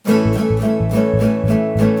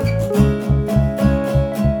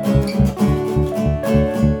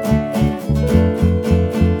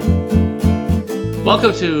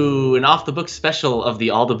Welcome to an Off the Books special of the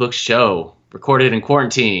All the Books show, recorded in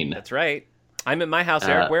quarantine. That's right. I'm at my house,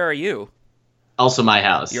 Eric. Where are you? Also my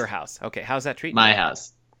house. Your house. Okay, how's that treating My you?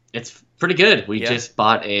 house. It's pretty good. We just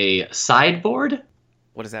bought a sideboard.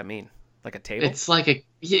 What does that mean? Like a table? It's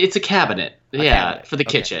a cabinet. Cabinet. For the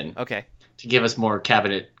Okay. kitchen. Okay. To give us more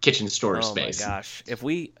kitchen storage Oh space. my gosh.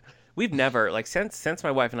 We've never, like, since my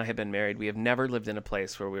wife and I have been married, we have never lived in a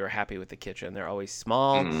place where we were happy with the kitchen. They're always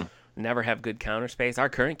small, never have good counter space. Our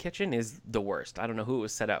current kitchen is the worst. I don't know who it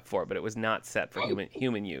was set up for, but it was not set for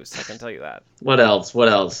human use. I can tell you that. What else?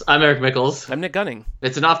 I'm Eric Mickles. I'm Nick Gunning.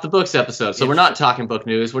 It's an Off the Books episode, so we're not talking book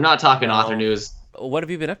news. We're not talking author news. What have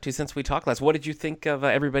you been up to since we talked last? What did you think of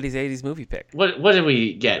everybody's 80s movie pick? What did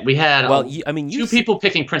we get? We had two people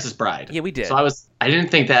picking Princess Bride. Yeah, we did. So I didn't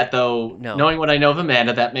think that, though. No. Knowing what I know of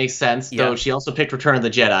Amanda, that makes sense. Yeah. Though she also picked Return of the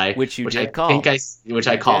Jedi, Which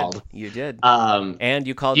I called. You did. Um, And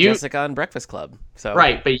you called Jessica on Breakfast Club. So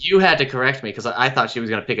right, but you had to correct me because I thought she was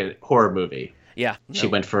going to pick a horror movie. Yeah. She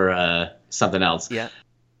went for something else. Yeah.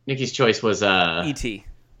 Nikki's choice was E.T.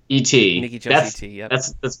 E.T. Nikki chose E.T., yep.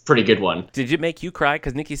 That's a pretty good one. Did it make you cry?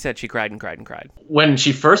 Because Nikki said she cried and cried and cried. When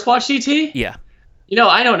she first watched E.T.? Yeah.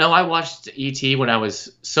 I don't know. I watched E.T. when I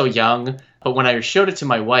was so young, but when I showed it to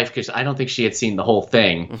my wife, because I don't think she had seen the whole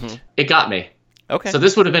thing, it got me. Okay. So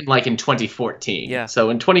this would have been like in 2014. Yeah. So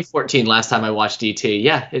in 2014, last time I watched E.T.,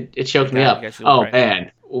 it choked me up. Oh,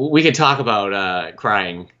 man. We could talk about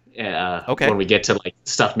crying when we get to like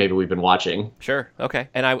stuff maybe we've been watching. Sure. Okay.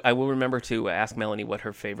 And I will remember to ask Melanie what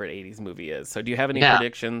her favorite 80s movie is. So do you have any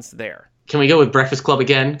predictions there? Can we go with Breakfast Club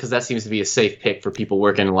again? Because that seems to be a safe pick for people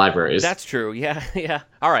working in libraries. That's true. Yeah. Yeah.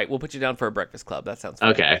 All right. We'll put you down for a Breakfast Club. That sounds fun.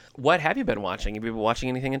 Okay. What have you been watching? Have you been watching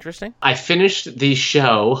anything interesting? I finished the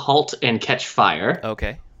show Halt and Catch Fire.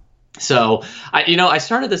 Okay. So, I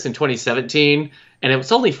started this in 2017, and it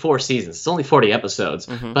was only 4 seasons. It's only 40 episodes.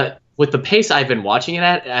 But with the pace I've been watching it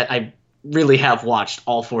at, I really have watched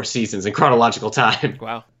all 4 seasons in chronological time.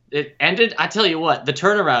 Wow. It ended, I tell you what, the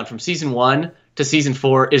turnaround from season 1 to season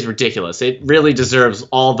 4 is ridiculous. It really deserves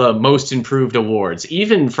all the most improved awards.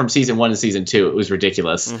 Even from season 1 to season 2, it was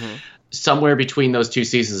ridiculous. Somewhere between those 2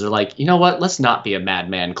 seasons, they're like, you know what? Let's not be a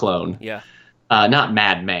Madman clone. Yeah. Not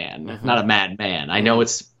Madman. Not a madman. I know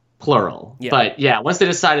it's plural. Yeah. But yeah, once they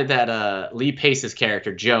decided that Lee Pace's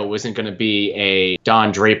character, Joe, wasn't going to be a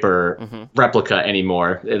Don Draper replica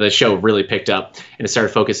anymore, the show really picked up and it started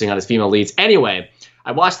focusing on his female leads. Anyway,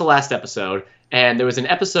 I watched the last episode, and there was an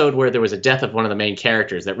episode where there was a death of one of the main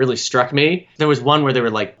characters that really struck me. There was one where they were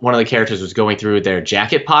like, one of the characters was going through their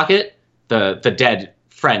jacket pocket, the dead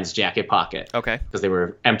friend's jacket pocket. Okay. Because they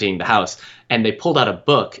were emptying the house, and they pulled out a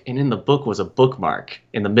book, and in the book was a bookmark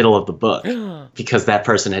in the middle of the book because that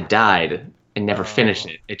person had died and never finished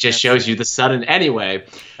it. It just shows you the sudden. Anyway,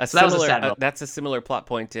 so that was a sad moment. That's a similar plot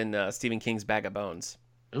point in Stephen King's Bag of Bones.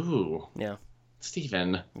 Ooh, Yeah.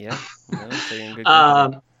 Stephen. Yeah. Well, so you're in good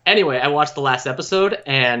company. Anyway, I watched the last episode,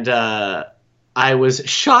 and I was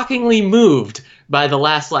shockingly moved by the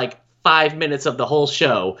last 5 minutes of the whole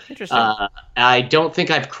show. Interesting. I don't think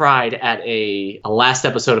I've cried at a last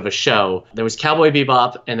episode of a show. There was Cowboy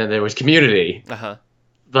Bebop, and then there was Community.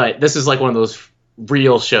 But this is like one of those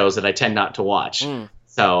real shows that I tend not to watch.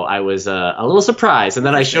 So I was a little surprised. And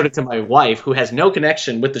then I showed it to my wife, who has no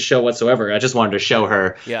connection with the show whatsoever. I just wanted to show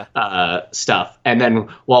her stuff. And then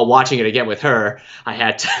while watching it again with her, I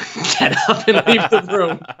had to get up and leave the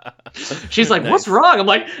room. She's like, "What's wrong?" I'm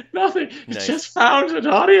like, "Nothing. It's just found an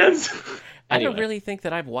audience." I don't really think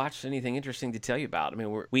that I've watched anything interesting to tell you about. I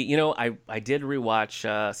mean, I did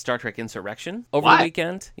rewatch Star Trek Insurrection over the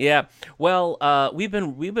weekend. Yeah. Well, we've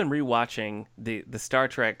been rewatching the Star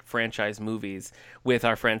Trek franchise movies with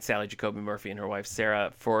our friend Sally Jacoby Murphy and her wife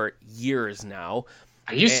Sarah for years now.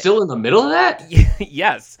 Are you still in the middle of that?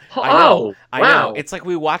 Yes. Oh, I know. It's like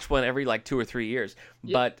we watch one every 2 or 3 years.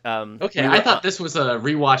 But okay, I thought this was a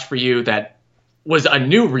rewatch for you that was a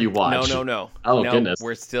new rewatch. No. Oh, no, goodness.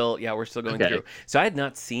 We're still going through. So I had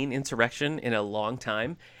not seen Insurrection in a long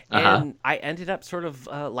time, and I ended up sort of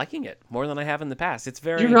liking it more than I have in the past. It's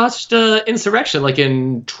very... You watched Insurrection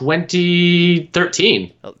in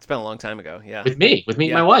 2013. Oh, it's been a long time ago, yeah. With me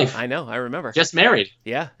and my wife. I know, I remember. Just married.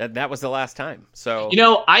 Yeah, that was the last time. So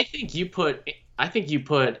I think you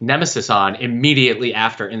put Nemesis on immediately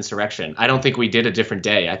after Insurrection. I don't think we did a different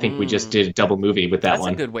day. I think we just did a double movie with that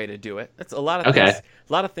one. That's a good way to do it. That's a lot of things.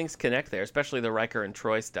 A lot of things connect there, especially the Riker and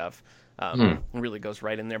Troy stuff. Really goes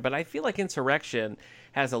right in there. But I feel like Insurrection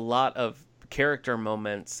has a lot of character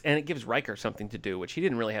moments, and it gives Riker something to do, which he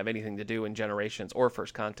didn't really have anything to do in Generations or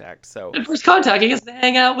First Contact. So in First Contact, he gets to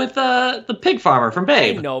hang out with the pig farmer from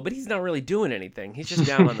Babe. I know, but he's not really doing anything. He's just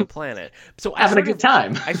down on the planet. So having a good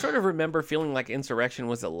time. I sort of remember feeling like Insurrection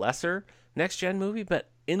was a lesser Next Gen movie, but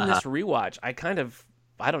in this rewatch,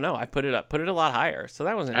 I don't know, I put it a lot higher. So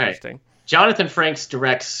that was interesting. Right. Jonathan Frakes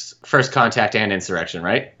directs First Contact and Insurrection,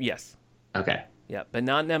 right? Yes. Okay. Yeah, but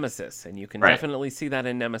not Nemesis, and you can definitely see that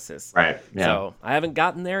in Nemesis. Right. Yeah. So I haven't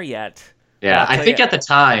gotten there yet. Yeah, I think at the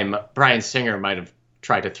time Bryan Singer might have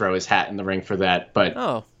tried to throw his hat in the ring for that,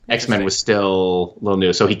 but X-Men was still a little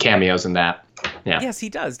new, so he cameos in that. Yeah. Yes, he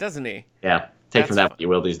does, doesn't he? Yeah. Take from that what you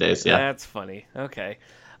will these days. Yeah. That's funny. Okay.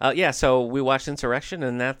 So we watched Insurrection,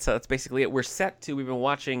 and that's basically it. We've been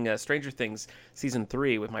watching Stranger Things Season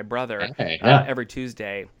 3 with my brother every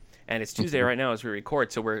Tuesday. And it's Tuesday right now as we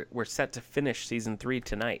record, so we're set to finish Season 3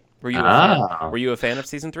 tonight. Were you a fan of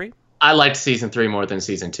Season 3? I liked Season 3 more than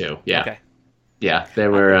Season 2. Yeah. Okay. Yeah, they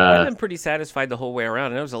were... I've been pretty satisfied the whole way around.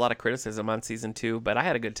 And there was a lot of criticism on Season 2, but I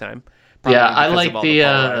had a good time. Probably I like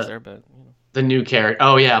the new character.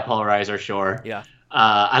 Oh, yeah, Paul Reiser, sure. Yeah.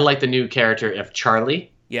 I like the new character of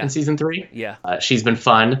Charlie in Season 3. Yeah. She's been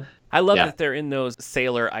fun. I love that they're in those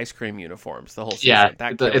sailor ice cream uniforms the whole season.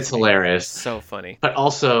 Yeah, it's hilarious. So funny. But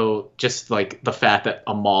also just like the fact that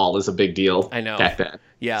a mall is a big deal back then.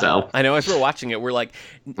 Yeah, so. I know. As we're watching it, we're like,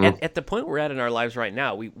 at the point we're at in our lives right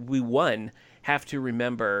now, we one, have to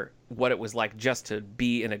remember what it was like just to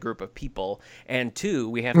be in a group of people. And two,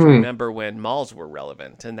 we have to remember when malls were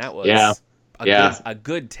relevant. And that was a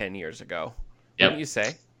good 10 years ago. Wouldn't you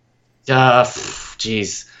say?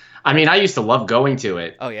 Geez. I mean, I used to love going to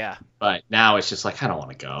it. Oh, yeah. But now it's just like, I don't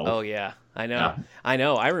want to go. Oh, yeah. I know. Yeah. I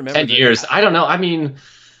know. I remember 10 years. I don't know. I mean,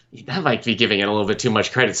 that might be giving it a little bit too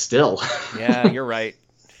much credit still. Yeah, you're right.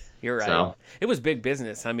 You're right. So. It was big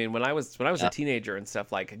business. I mean, when I was a teenager and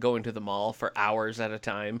stuff, like going to the mall for hours at a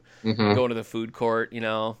time, going to the food court,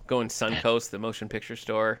 going Suncoast, the motion picture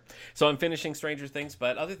store. So I'm finishing Stranger Things,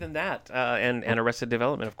 but other than that, and Arrested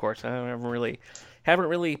Development, of course, I haven't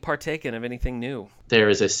really partaken of anything new. There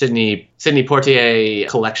is a Sidney Poitier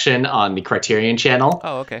collection on the Criterion Channel.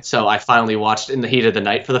 Oh, okay. So I finally watched In the Heat of the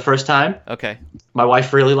Night for the first time. Okay. My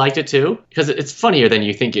wife really liked it too, because it's funnier than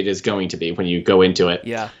you think it is going to be when you go into it.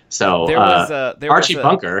 Yeah. So there Archie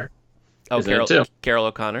Bunker. Oh, Carol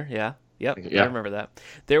O'Connor. Yeah. Yep, I remember that.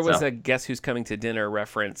 There was a Guess Who's Coming to Dinner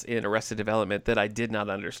reference in Arrested Development that I did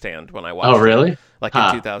not understand when I watched it. Oh, really? Like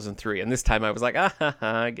in 2003. And this time I was like,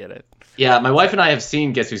 I get it. Yeah, my wife and I have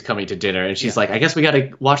seen Guess Who's Coming to Dinner, and she's like, I guess we got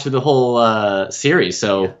to watch through the whole series.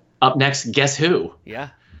 So up next, Guess Who? Yeah.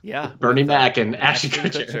 Bernie Mac and Ashton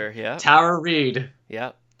Kutcher. Yeah. Tara Reid.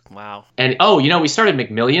 Yeah. Wow. And, we started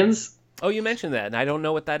McMillions. Oh, you mentioned that, and I don't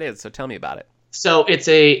know what that is, so tell me about it. So it's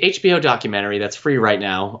a HBO documentary that's free right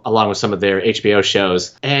now, along with some of their HBO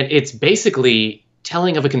shows. And it's basically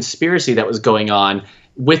telling of a conspiracy that was going on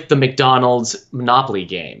with the McDonald's Monopoly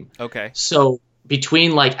game. Okay. So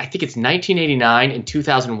between I think it's 1989 and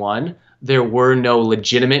 2001, there were no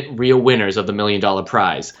legitimate real winners of the $1 million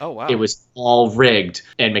prize. Oh, wow. It was all rigged,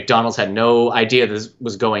 and McDonald's had no idea this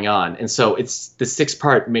was going on. And so it's the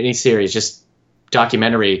 6-part miniseries, just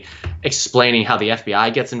documentary explaining how the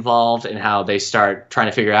FBI gets involved and how they start trying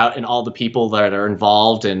to figure out and all the people that are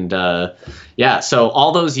involved. And so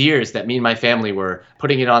all those years that me and my family were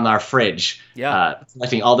putting it on our fridge,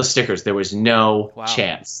 collecting all the stickers, there was no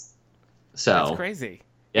chance. So that's crazy.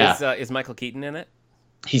 Yeah. Is Michael Keaton in it?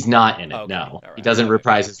 He's not in it. Okay. No, right. He doesn't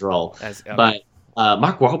reprise his role. But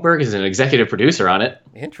Mark Wahlberg is an executive producer on it.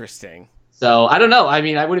 Interesting. So I don't know. I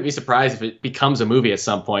mean, I wouldn't be surprised if it becomes a movie at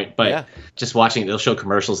some point. But just watching it, they'll show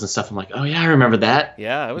commercials and stuff. I'm like, oh yeah, I remember that.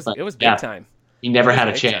 Yeah, it was big time. He never had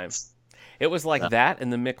a chance. It was like that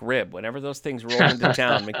and the McRib. Whenever those things roll into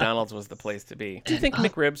town, McDonald's was the place to be. Do you think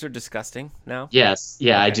McRibs are disgusting now? Yes.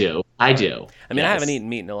 Yeah, okay. I do. I do. I mean, I haven't eaten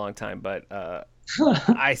meat in a long time, but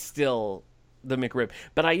I still... The McRib.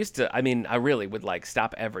 But I really would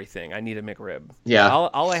stop everything. I need a McRib. Yeah.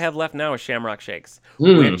 All I have left now is Shamrock Shakes,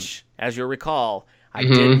 which, as you'll recall, I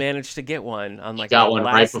did manage to get one on the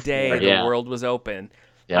last day the world was open.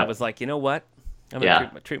 Yeah. I was like, you know what? I'm going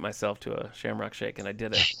to treat myself to a Shamrock Shake, and I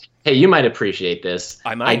did it. Hey, you might appreciate this.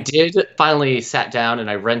 I might. I did finally sat down and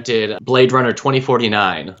I rented Blade Runner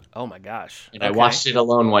 2049. Oh, my gosh. And I watched it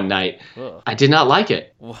alone one night. Ugh. I did not like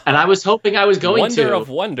it. And I was hoping I was going to. Wonder of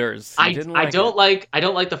wonders. I don't like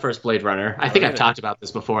the first Blade Runner. I think I've talked about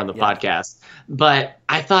this before on the podcast. But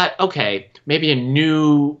I thought, okay, maybe a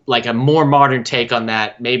new, a more modern take on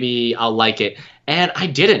that. Maybe I'll like it. And I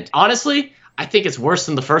didn't. Honestly, I think it's worse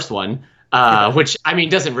than the first one. Which, I mean,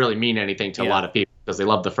 doesn't really mean anything to a lot of people. because they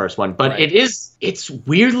love the first one. But Right. it's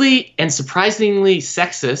weirdly and surprisingly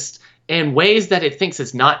sexist in ways that it thinks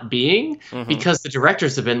it's not being, because the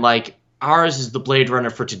directors have been like, ours is the Blade Runner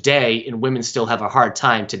for today, and women still have a hard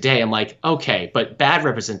time today. I'm like, okay, but bad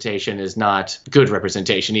representation is not good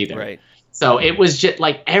representation either. Right. So it was just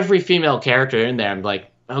like every female character in there. I'm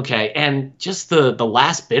like, okay. And just the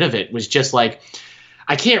last bit of it was just like,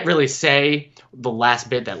 I can't really say the last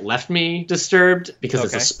bit that left me disturbed because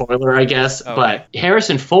it's a spoiler, I guess. Okay. But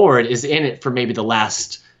Harrison Ford is in it for maybe the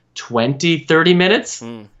last 20, 30 minutes.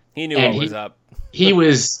 He knew what was up. He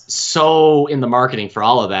was so in the marketing for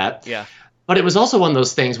all of that. Yeah. But it was also one of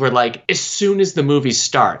those things where, like, as soon as the movie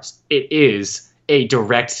starts, it is a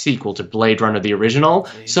direct sequel to Blade Runner, the original.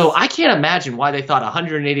 Jeez. So I can't imagine why they thought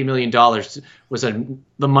 $180 million was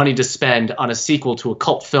the money to spend on a sequel to a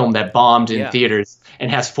cult film that bombed in theaters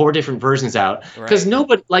and has 4 different versions out. Because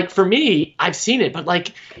nobody, like, for me, I've seen it, but,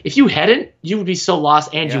 like, if you hadn't, you would be so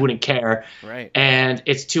lost and you wouldn't care. Right. And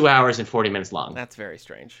it's 2 hours and 40 minutes long. That's very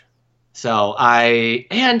strange. So I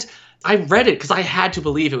read it because I had to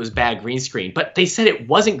believe it was bad green screen, but they said it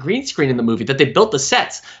wasn't green screen in the movie, that they built the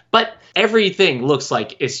sets, but everything looks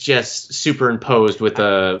like it's just superimposed with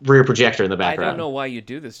a rear projector in the background. I don't know why you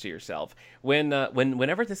do this to yourself.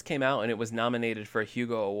 Whenever this came out and it was nominated for a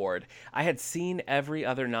Hugo Award, I had seen every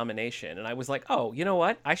other nomination, and I was like, oh, you know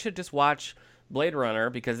what? I should just watch Blade Runner,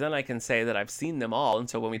 because then I can say that I've seen them all, and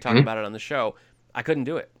so when we talk about it on the show, I couldn't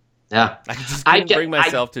do it. Yeah. I just couldn't bring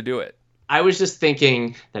myself to do it. I was just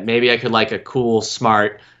thinking that maybe I could like a cool,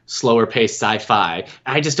 smart, slower paced sci-fi.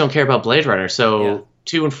 I just don't care about Blade Runner. So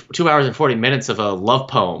 2 hours and 40 minutes of a love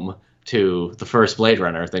poem to the first Blade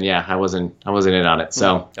Runner, then I wasn't in on it.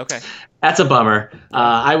 So that's a bummer.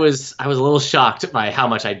 I was a little shocked by how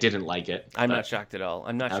much I didn't like it. I'm not shocked at all.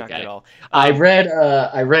 Shocked at all. I read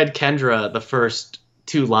Kendra the first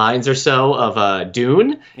 2 lines or so of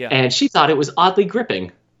Dune, and she thought it was oddly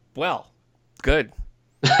gripping. Well, good.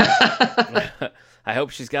 I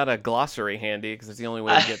hope she's got a glossary handy, because it's the only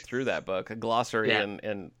way to get through that book. A glossary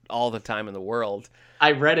and all the time in the world.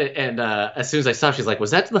 I read it, and as soon as I saw it, she's like,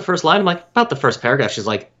 was that the first line? I'm like, about the first paragraph. She's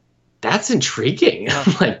like, that's intriguing.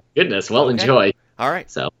 I'm like, goodness, well, enjoy. All right.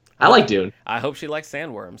 So I like Dune. I hope she likes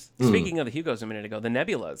sandworms. Speaking of the Hugos a minute ago, the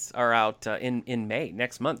Nebulas are out in May,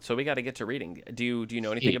 next month, so we got to get to reading. Do you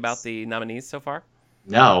know anything about the nominees so far?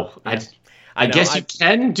 No. Yeah. I guess you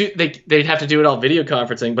can do. They'd have to do it all video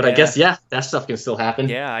conferencing, but I guess that stuff can still happen.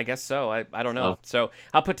 Yeah, I guess so. I don't know. So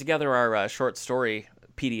I'll put together our short story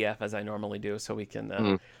PDF as I normally do, so we can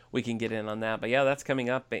get in on that. But yeah, that's coming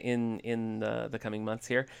up in the coming months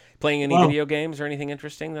here. Playing any video games or anything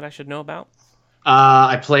interesting that I should know about?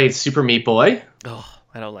 I played Super Meat Boy. Oh,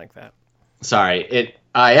 I don't like that. Sorry,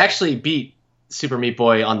 I actually beat Super Meat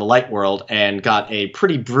Boy on the Light World and got a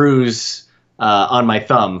pretty bruise on my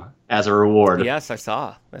thumb as a reward. Yes, I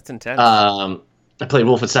saw. That's intense. I played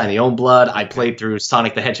Wolfenstein: The Old Blood. I played through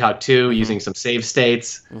Sonic the Hedgehog 2 using some save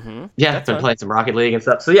states. Yeah, I've been playing some Rocket League and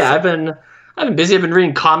stuff. So yeah, I've been busy. I've been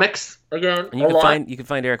reading comics again. And you can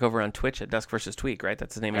find Eric over on Twitch at Dusk vs. Tweak, right?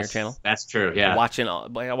 That's the name of your channel. That's true. Yeah.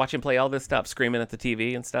 Watching play all this stuff, screaming at the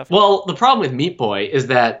TV and stuff. Well, the problem with Meat Boy is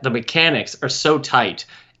that the mechanics are so tight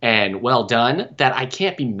and well done that I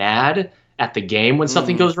can't be mad at the game when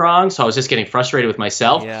something goes wrong, so I was just getting frustrated with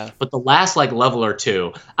myself. Yeah. But the last level or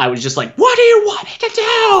 2, I was just like, what do you want me to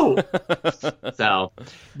do? So,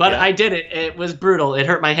 but I did it. It was brutal. It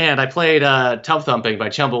hurt my hand. I played Tub Thumping by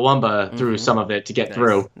Chumbawamba through some of it to get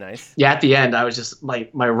through. Nice. Yeah, at the end, I was just my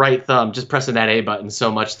right thumb just pressing that A button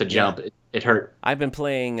so much to jump. It hurt. I've been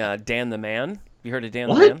playing Dan the Man. You heard of Dan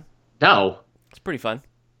the Man? No. It's pretty fun.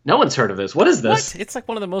 No one's heard of this. What is this? It's like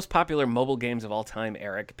one of the most popular mobile games of all time,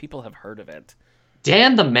 Eric. People have heard of it.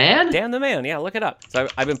 Dan the Man? Dan the Man, yeah, look it up. So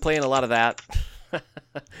I've been playing a lot of that.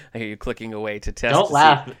 I hear you clicking away to test. Don't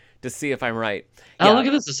laugh. To see if I'm right. Oh, look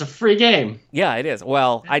at this. It's a free game. Yeah, it is.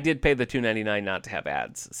 Well, I did pay the $2.99 not to have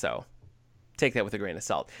ads, so take that with a grain of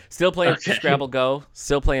salt. Still playing Scrabble Go.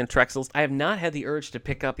 Still playing Trexels. I have not had the urge to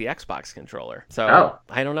pick up the Xbox controller, so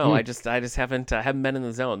I don't know. I just haven't been in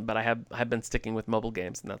the zone, but I have been sticking with mobile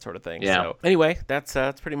games and that sort of thing. Yeah. So anyway, that's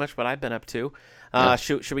pretty much what I've been up to.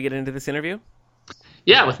 Should we get into this interview?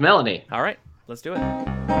 Yeah, with Melanie. All right, let's do it.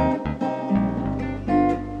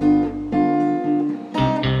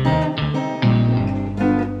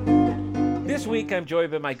 This week, I'm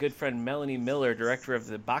joined by my good friend Melanie Miller, director of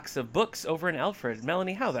the Box of Books over in Alfred.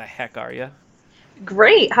 Melanie, how the heck are you?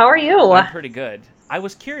 Great. How are you? I'm pretty good. I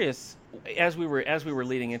was curious as we were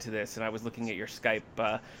leading into this, and I was looking at your Skype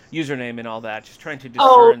username and all that, just trying to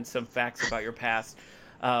discern some facts about your past.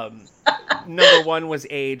 Number one was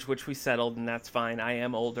age, which we settled, and that's fine. I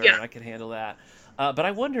am older, and I can handle that. But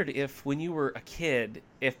I wondered if, when you were a kid,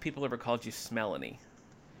 if people ever called you Smelanie.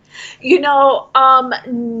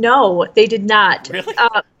 No, they did not. Really?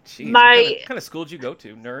 Jeez, what kind of school did you go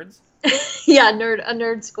to? Nerds? Yeah, a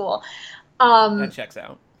nerd school. That checks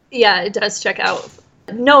out. Yeah, it does check out.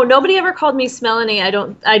 No, nobody ever called me Smelanie.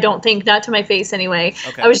 I don't think, not to my face anyway.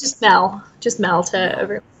 Okay. I was just Mel to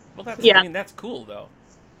everyone. Well, that's cool though.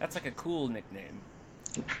 That's like a cool nickname.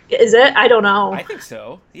 Is it? I don't know. I think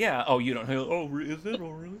so. Yeah. Oh, you don't know? Oh, is it? Oh,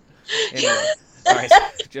 really? Anyway, all right.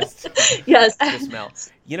 Yes. Just Mel.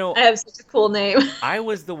 I have such a cool name. I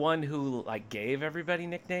was the one who gave everybody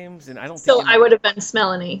nicknames, and I don't. So I would have been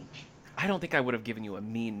Smelanie. I don't think I would have given you a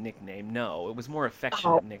mean nickname. No, it was more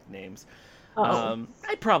affectionate nicknames. I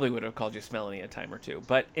probably would have called you Smelanie a time or two.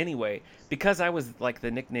 But anyway, because I was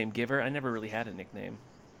the nickname giver, I never really had a nickname.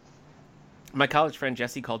 My college friend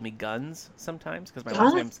Jesse called me Guns sometimes because my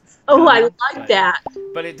last name's Guns. I like that.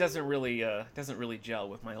 But it doesn't really gel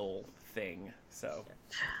with my whole thing. So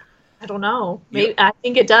I don't know. Maybe I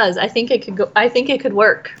think it does. I think it could go. I think it could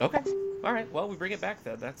work. Okay. All right. Well, we bring it back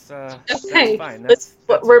then. That's okay. That's fine.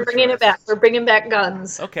 We're bringing it back. We're bringing back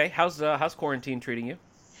Guns. Okay. How's quarantine treating you?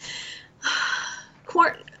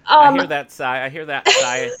 I hear that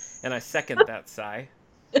sigh. And I second that sigh.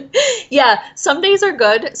 Yeah, some days are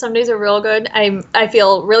good. Some days are real good. I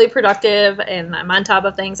feel really productive and I'm on top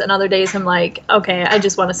of things. And other days I'm like, okay, I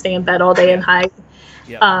just want to stay in bed all day and hide.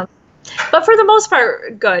 Yeah. But for the most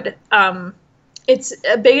part, good. It's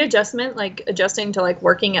a big adjustment, adjusting to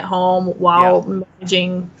working at home while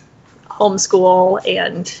managing homeschool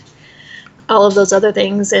and all of those other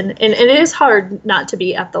things. And it is hard not to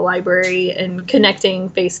be at the library and connecting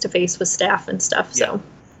face to face with staff and stuff. Yeah. So.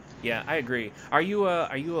 Yeah, I agree. Are you a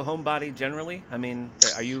homebody generally? I mean,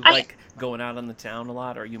 are you going out on the town a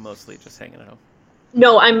lot, or are you mostly just hanging at home?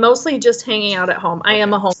 No, I'm mostly just hanging out at home. Okay. I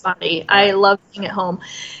am a homebody. Right. I love being at home.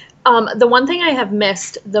 The one thing I have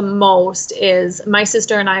missed the most is my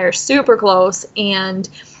sister and I are super close, and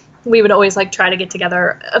we would always try to get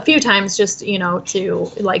together a few times just,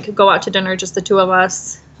 to go out to dinner, just the two of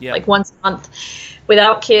us, once a month,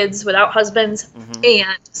 without kids, without husbands. Mm-hmm.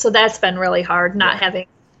 And so that's been really hard, not having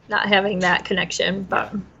that connection,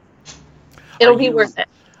 but it'll be worth it.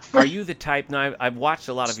 Are you the type? Now, I've watched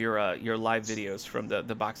a lot of your live videos from the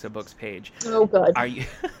Box of Books page. Oh, good. Are you?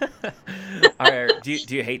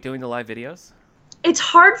 Do you hate doing the live videos? It's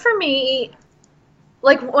hard for me.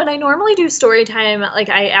 When I normally do story time,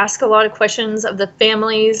 I ask a lot of questions of the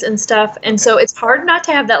families and stuff, and so it's hard not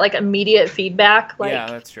to have that immediate feedback. Yeah,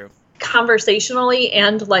 that's true. Conversationally,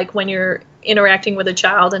 and when you're interacting with a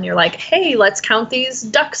child and you're like, hey, let's count these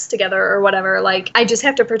ducks together or whatever, I just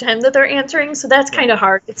have to pretend that they're answering, so that's kind of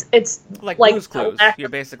hard. It's like Blue's Clues. You're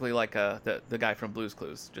basically like the guy from Blue's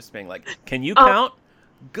Clues, just being like, can you count?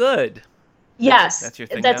 Good. Yes, that's your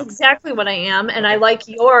thing. That's exactly what I am, and I like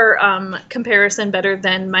your comparison better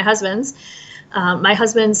than my husband's. My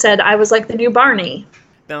husband said I was like the new Barney.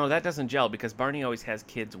 No, that doesn't gel because Barney always has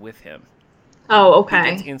kids with him. Oh, okay.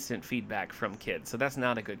 He gets instant feedback from kids, so that's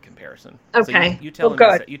not a good comparison. Okay. So you tell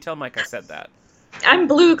him. You tell Mike I said that. I'm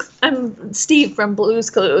Steve from Blue's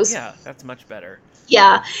Clues. Yeah, that's much better.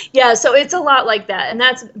 Yeah. So it's a lot like that, and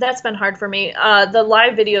that's been hard for me. The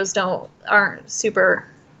live videos aren't super.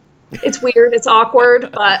 It's weird. It's awkward,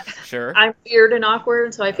 but sure. I'm weird and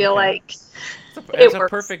awkward, so I feel like. It's a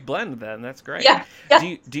perfect blend then. That's great. Yeah.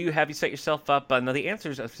 Do you have you set yourself up? Now the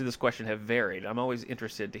answers to this question have varied. I'm always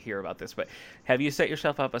interested to hear about this, but have you set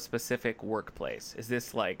yourself up a specific workplace? Is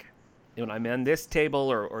this when I'm in this table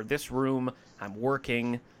or this room, I'm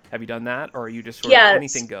working? Have you done that, or are you just sort of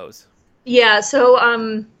anything goes? Yeah. So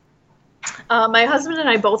my husband and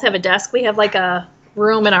I both have a desk. We have a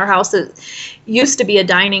room in our house that used to be a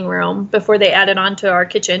dining room before they added on to our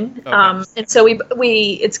kitchen. Okay. And so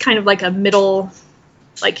we it's kind of like a middle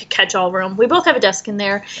catch-all room. We both have a desk in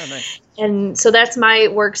there. Oh, nice. And so that's my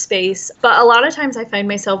workspace. But a lot of times I find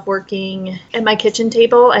myself working at my kitchen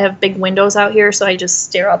table. I have big windows out here, so I just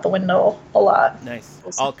stare out the window a lot. Nice.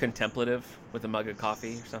 All contemplative with a mug of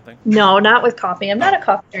coffee or something? No, not with coffee. I'm not a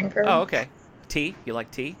coffee drinker. Oh, okay. Tea? You like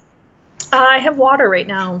tea? I have water right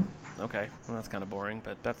now. Okay, well that's kind of boring,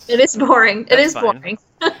 but it is boring. It is fine. Boring.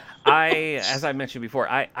 As I mentioned before,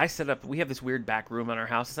 I set up. We have this weird back room in our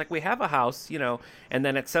house. It's we have a house, and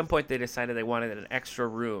then at some point they decided they wanted an extra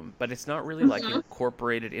room, but it's not really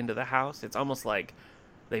incorporated into the house. It's almost like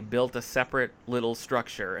they built a separate little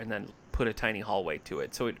structure and then put a tiny hallway to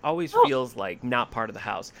it. So it always feels like not part of the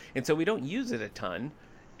house, and so we don't use it a ton.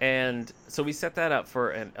 And so we set that up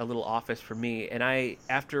for a little office for me. And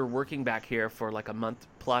after working back here for like a month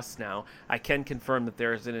plus now, I can confirm that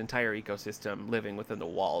there's an entire ecosystem living within the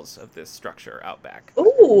walls of this structure out back.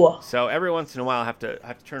 Ooh. So every once in a while I have to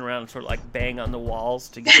turn around and sort of like bang on the walls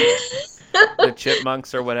to get the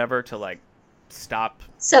chipmunks or whatever to like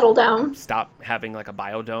settle down, stop having like a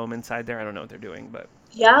biodome inside there. I don't know what they're doing, but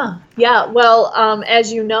yeah. Well,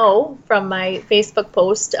 as you know from my Facebook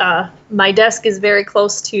post, my desk is very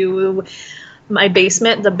close to my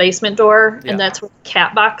basement, the basement door, and that's where the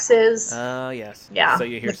cat box is. Oh, yes. Yeah. So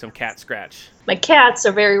you hear some cat scratch. My cats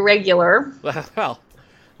are very regular. Well,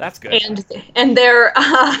 that's good. And they're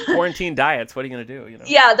quarantine diets. What are you going to do? You know?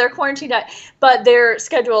 Yeah, they're quarantine diet, but their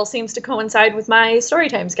schedule seems to coincide with my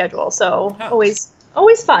storytime schedule. So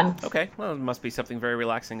always fun. Okay, well, it must be something very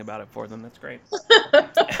relaxing about it for them. That's great.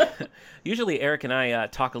 Usually, Eric and I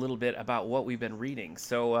talk a little bit about what we've been reading.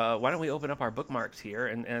 So why don't we open up our bookmarks here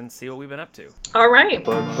and see what we've been up to? All right.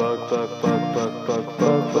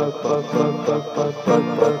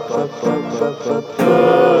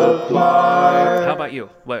 How about you?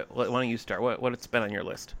 Why don't you start? What's been on your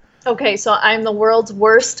list? Okay, so I'm the world's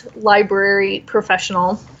worst library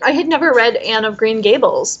professional. I had never read Anne of Green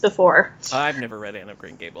Gables before. I've never read Anne of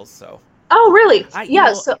Green Gables, so... Oh, really?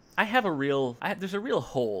 So I have there's a real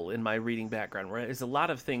hole in my reading background where there's a lot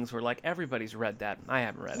of things where like everybody's read that and I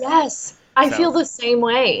haven't read it. Yes, I feel the same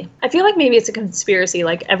way. I feel like maybe it's a conspiracy,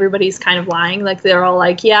 like everybody's kind of lying, like they're all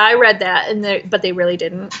like, yeah, I read that, but they really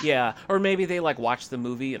didn't. Yeah, or maybe they like watched the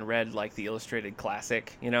movie and read like the illustrated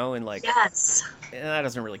classic, you know, and like yes, that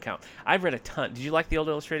doesn't really count. I've read a ton. Did you like the old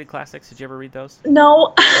illustrated classics? Did you ever read those?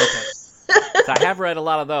 No. Okay. So I have read a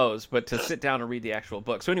lot of those, but to sit down and read the actual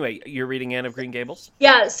book. So anyway, you're reading Anne of Green Gables?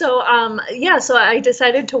 Yeah, so I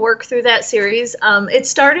decided to work through that series. It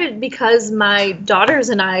started because my daughters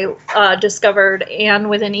and I discovered Anne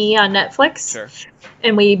with an E on Netflix. Sure.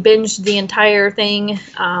 And we binged the entire thing.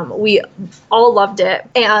 We all loved it.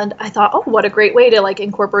 And I thought, oh, what a great way to like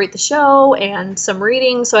incorporate the show and some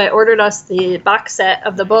reading. So I ordered us the box set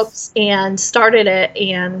of the books and started it.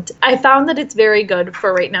 And I found that it's very good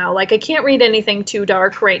for right now. Like I can't read anything too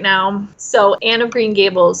dark right now. So Anne of Green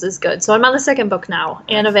Gables is good. So I'm on the second book now,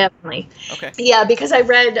 Anne of Avonlea. Okay. Yeah, because I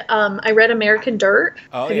read American Dirt.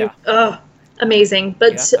 Oh, yeah. Amazing,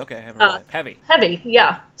 but okay, I haven't read it. Heavy,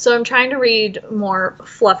 yeah. So I'm trying to read more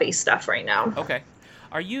fluffy stuff right now. Okay.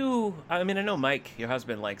 Are you, I mean, I know Mike, your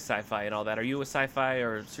husband, likes sci-fi and all that. Are you a sci-fi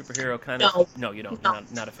or superhero kind of? No, you don't. No.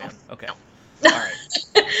 Not a fan. Okay. No. All right.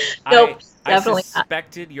 Nope, I definitely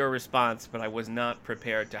suspected your response, but I was not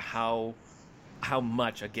prepared to how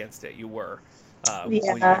much against it you were when you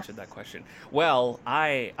answered that question. Well,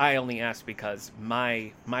 I only asked because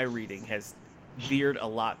my reading has veered a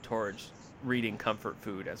lot towards reading comfort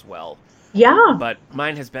food as well. Yeah. But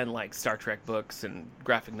mine has been like Star Trek books and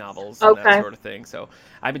graphic novels and that sort of thing. So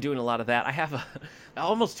I've been doing a lot of that. I have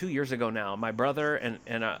almost 2 years ago now, my brother and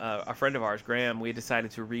a friend of ours, Graham, we decided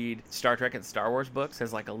to read Star Trek and Star Wars books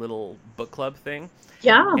as like a little book club thing.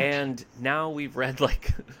 Yeah. And now we've read like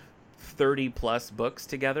 30 plus books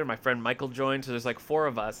together. My friend Michael joined, so there's like 4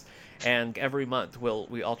 of us. And every month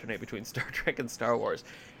we alternate between Star Trek and Star Wars.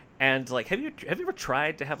 And like, have you ever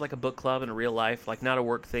tried to have like a book club in real life, like not a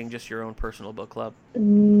work thing, just your own personal book club?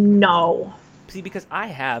 No. See, because I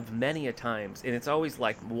have many a times, and it's always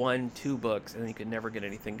like 1-2 books, and then you could never get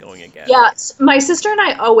anything going again. Yeah, my sister and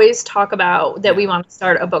I always talk about that we want to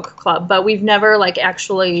start a book club, but we've never like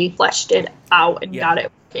actually fleshed it out and got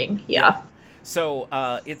it working. Yeah. So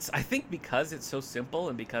I think because it's so simple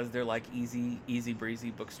and because they're like easy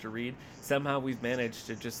breezy books to read, somehow we've managed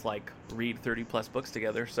to just like read 30 plus books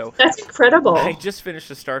together. So that's incredible. I just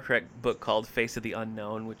finished a Star Trek book called Face of the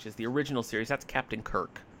Unknown, which is the original series. That's Captain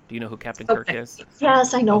Kirk. Do you know who Captain Kirk is?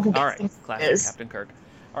 Yes, I know who Captain Captain Kirk is. Captain Kirk.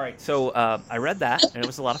 All right, so I read that, and it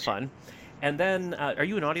was a lot of fun. And then, are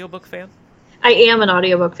you an audiobook fan? I am an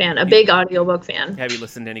audiobook fan, a big audiobook fan. Have you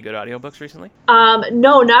listened to any good audiobooks recently?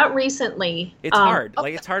 No, not recently. It's hard.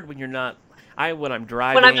 Like, it's hard when you're not... when I'm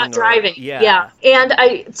driving. When I'm not driving, yeah. And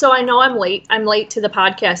I know I'm late. I'm late to the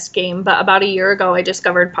podcast game, but about a year ago I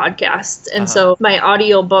discovered podcasts, and so my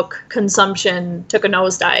audiobook consumption took a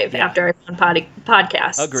nosedive after I found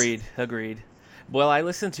podcasts. Agreed. Well, I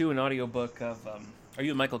listened to an audiobook of... Are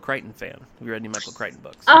you a Michael Crichton fan? Have you read any Michael Crichton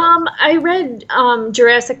books? I read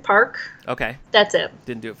Jurassic Park. Okay. That's it.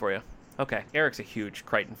 Didn't do it for you. Okay. Eric's a huge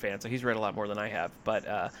Crichton fan, so he's read a lot more than I have. But,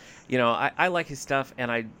 I like his stuff,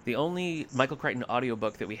 and the only Michael Crichton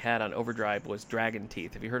audiobook that we had on Overdrive was Dragon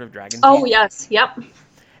Teeth. Have you heard of Dragon Teeth? Oh, yes. Yep.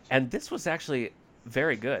 And this was actually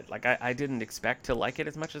very good. Like, I didn't expect to like it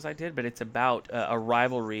as much as I did, but it's about a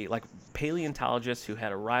rivalry, like paleontologists who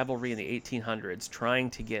had a rivalry in the 1800s trying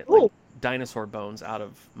to get like dinosaur bones out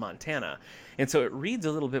of Montana. And so it reads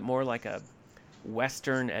a little bit more like a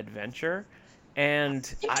Western adventure.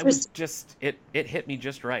 And I was just, it hit me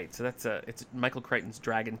just right. So it's Michael Crichton's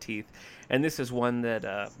Dragon Teeth. And this is one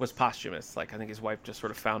that was posthumous. Like, I think his wife just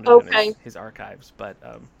sort of found it in his archives. But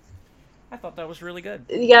I thought that was really good.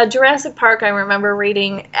 Yeah, Jurassic Park, I remember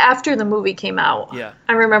reading after the movie came out. Yeah.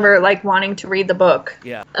 I remember, like, wanting to read the book.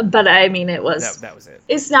 Yeah. But, I mean, it was... That was it.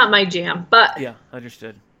 It's not my jam, but... Yeah,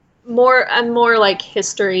 understood. I'm more like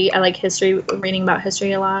history. I like history, reading about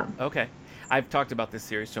history a lot. Okay. I've talked about this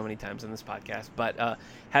series so many times on this podcast, but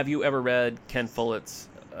have you ever read Ken Follett's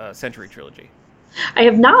Century Trilogy? I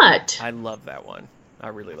have not. I love that one. I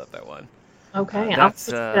really love that one. Okay.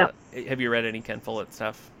 Have you read any Ken Follett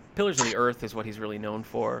stuff? Pillars of the Earth is what he's really known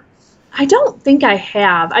for. I don't think I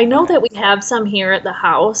have. I know that we have some here at the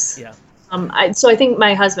house. Yeah. So I think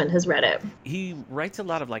my husband has read it. He writes a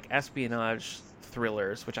lot of like espionage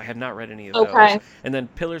thrillers, which I have not read any of those. And then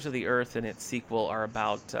Pillars of the Earth and its sequel are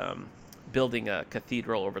about building a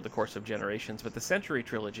cathedral over the course of generations. But the Century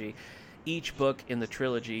Trilogy, each book in the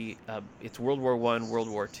trilogy, it's World War I, World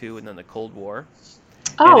War II, and then the Cold War.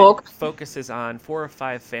 Oh, and it focuses on 4 or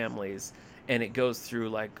 5 families, and it goes through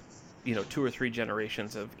like, 2 or 3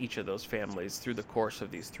 generations of each of those families through the course of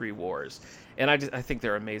these 3 wars. And I think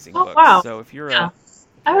they're amazing books. Wow. So if you're a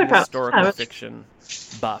historical fiction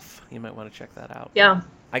buff, you might want to check that out. Yeah.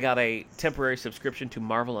 I got a temporary subscription to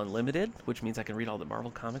Marvel Unlimited, which means I can read all the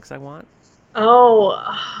Marvel comics I want.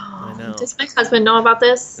 I know. Does my husband know about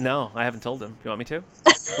this? No, I haven't told him. You want me to?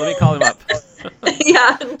 Let me call him up.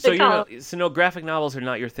 Yeah. So no graphic novels are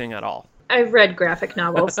not your thing at all. I've read graphic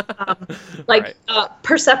novels,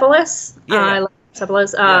 Persepolis. Yeah. I like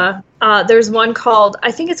Persepolis. There's one called,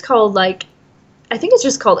 I think it's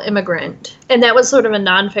just called Immigrant. And that was sort of a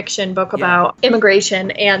nonfiction book about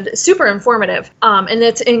immigration and super informative. And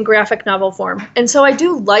it's in graphic novel form. And so I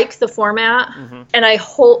do like the format, and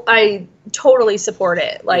I totally support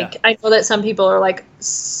it. I know that some people are like,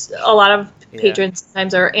 a lot of patrons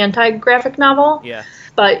sometimes are anti-graphic novel. Yeah.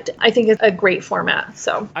 But I think it's a great format.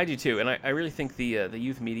 So I do too. And I really think the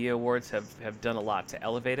Youth Media Awards have done a lot to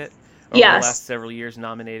elevate it over the last several years,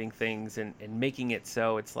 nominating things and making it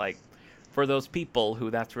so it's like, for those people who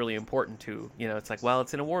that's really important to, it's like, well,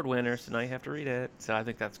 it's an award winner, so now you have to read it. So I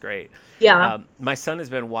think that's great. Yeah. My son has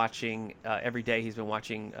been watching every day. He's been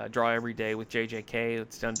watching Draw Every Day with JJK.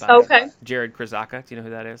 It's done by Jared Krasaka. Do you know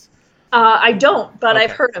who that is? I don't, but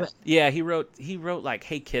I've heard of it. Yeah, he wrote like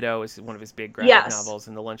Hey Kiddo is one of his big graphic novels,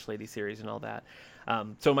 and the Lunch Lady series and all that.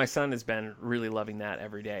 So my son has been really loving that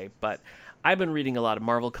every day. But I've been reading a lot of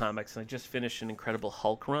Marvel comics, and I just finished an Incredible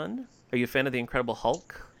Hulk run. Are you a fan of the Incredible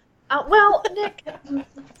Hulk? Well, Nick,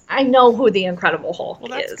 I know who the Incredible Hulk is.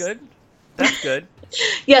 Well, that's good. That's good.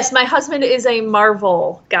 Yes, my husband is a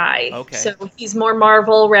Marvel guy. Okay. So he's more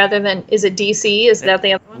Marvel rather than, is it DC? Is that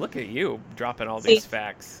the other one? Look at you dropping all these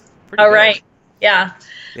facts. All right. Yeah.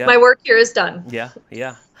 My work here is done. Yeah.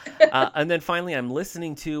 And then finally, I'm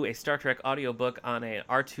listening to a Star Trek audiobook on an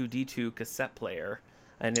R2-D2 cassette player.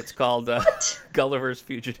 And it's called Gulliver's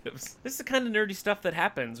Fugitives. This is the kind of nerdy stuff that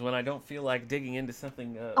happens when I don't feel like digging into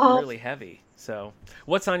something really heavy. So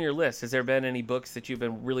what's on your list? Has there been any books that you've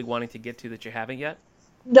been really wanting to get to that you haven't yet?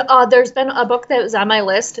 There's been a book that was on my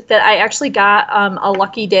list that I actually got a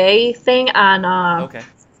Lucky Day thing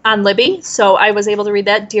on Libby. So I was able to read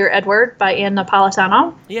that, Dear Edward by Ann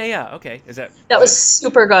Napolitano. Yeah. Okay. That was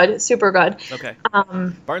super good. Super good. Okay.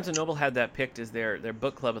 Barnes & Noble had that picked as their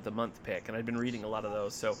book club of the month pick, and I've been reading a lot of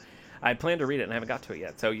those. So I plan to read it, and I haven't got to it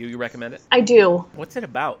yet. So you recommend it? I do. What's it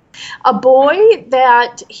about? A boy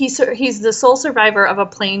that he's the sole survivor of a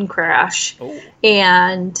plane crash. Oh.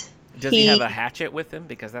 And does he have a hatchet with him?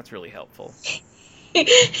 Because that's really helpful.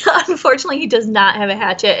 Unfortunately, he does not have a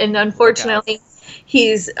hatchet, and unfortunately,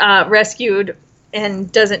 he's rescued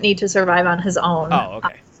and doesn't need to survive on his own. Oh,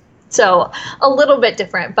 okay. So a little bit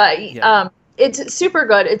different, but it's super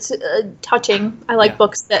good. It's touching. I like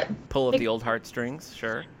books that pull at the old heartstrings.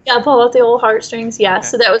 Sure. Yeah, pull out the old heartstrings. Yeah, okay.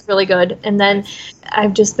 So that was really good. And then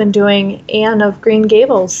I've just been doing Anne of Green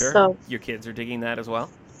Gables. Sure. So your kids are digging that as well?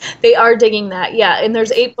 They are digging that. Yeah, and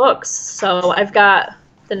there's 8 books, so I've got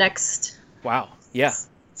the next. Wow. Yeah.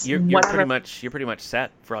 You're pretty much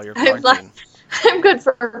set for all your quarantine. I'm good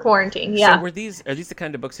for quarantine. Yeah. So are these the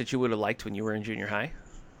kind of books that you would have liked when you were in junior high?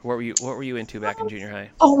 What were you into back in junior high?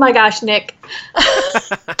 Oh my gosh, Nick.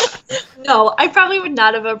 No, I probably would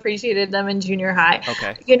not have appreciated them in junior high.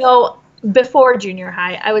 Okay. Before junior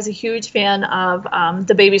high, I was a huge fan of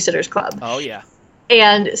The Babysitter's Club. Oh yeah.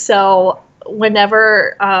 And so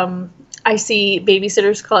whenever I see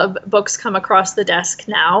Babysitter's Club books come across the desk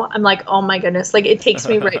now, I'm like, oh my goodness, like it takes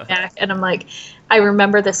me right back. And I'm like, I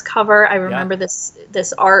remember this cover. I remember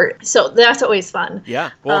this art. So that's always fun.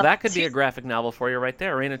 Yeah. Well, that could be a graphic novel for you right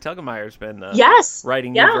there. Raina Telgemeier's been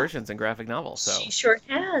writing new versions in graphic novels. So. She sure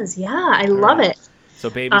has. Yeah, I love it. So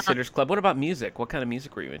Babysitter's Club. What about music? What kind of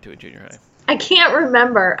music were you into in junior high? I can't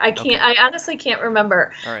remember. I honestly can't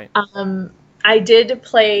remember. All right. I did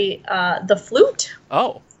play the flute.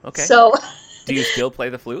 Oh, okay. So do you still play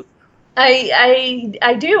the flute?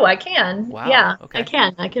 I do. I can. Wow. Yeah, okay. I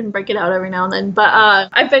can. I can break it out every now and then. But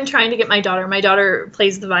I've been trying to get my daughter. My daughter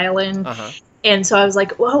plays the violin. And so I was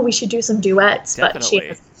like, whoa, we should do some duets. Definitely.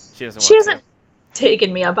 But she hasn't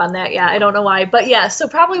taken me up on that yet. I don't know why. But yeah, so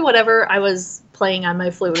probably whatever I was playing on my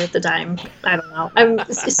flute at the time. I don't know.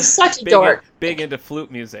 It's such a dork. Big into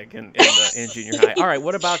flute music in junior high. All right,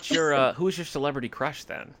 what about your who's your celebrity crush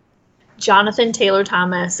then? Jonathan Taylor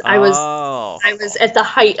Thomas. I was at the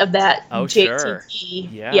height of that JTT. Sure.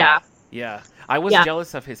 Yeah. I was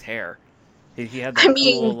jealous of his hair. He had that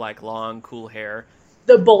cool, like long, cool hair.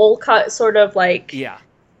 The bowl cut, sort of like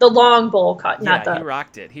the long bowl cut, not the.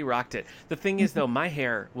 He rocked it. The thing is, though, my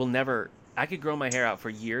hair will never. I could grow my hair out for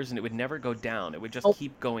years, and it would never go down. It would just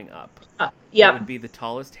keep going up. It would be the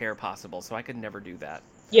tallest hair possible, so I could never do that.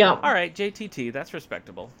 Yeah. All right, JTT, that's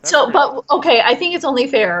respectable. But okay, I think it's only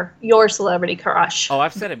fair. Your celebrity crush. Oh,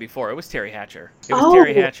 I've said it before. It was Terry Hatcher. It was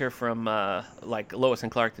Terry Hatcher from like Lois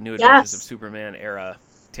and Clark, The New Adventures of Superman era.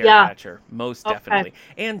 Terry Hatcher, most definitely,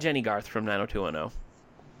 and Jenny Garth from 90210.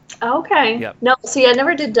 Okay. Yep. No, see, I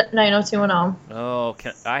never did 90210. Oh,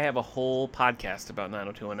 I have a whole podcast about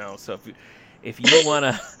 90210. So if you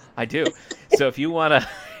wanna, I do. So if you wanna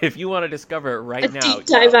discover it right now, deep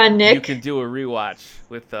dive on Nick. You can do a rewatch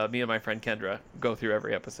with me and my friend Kendra. Go through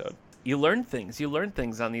every episode. You learn things.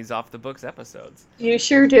 on these off the books episodes. You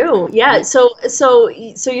sure do. Yeah. So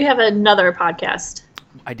you have another podcast.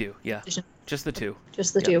 I do. Yeah. Just the two.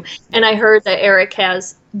 Two. And I heard that Eric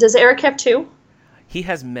has. Does Eric have two? He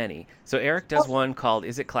has many. So Eric does one called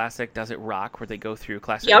Is It Classic? Does It Rock? Where they go through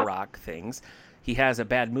classic rock things. He has a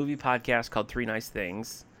bad movie podcast called Three Nice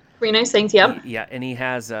Things. Three Nice Things, yep. And he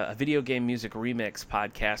has a video game music remix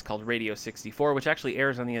podcast called Radio 64, which actually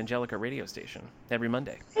airs on the Angelica radio station every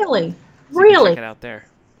Monday. Really? So you can check it out there.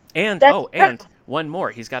 And and one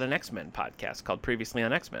more. He's got an X-Men podcast called Previously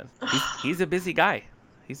on X-Men. He's a busy guy.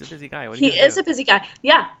 What he is a busy guy.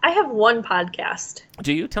 Yeah, I have one podcast.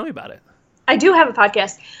 Do you? Tell me about it. I do have a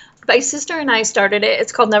podcast. My sister and I started it.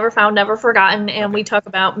 It's called Never Found, Never Forgotten, and we talk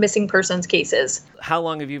about missing persons cases. How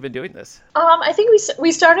long have you been doing this? I think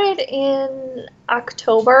we started in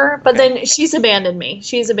October, but then she's abandoned me.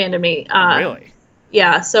 Really?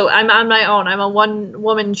 Yeah, so I'm on my own. I'm a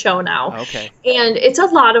one-woman show now. Okay. And it's a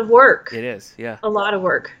lot of work. It is, yeah. A lot of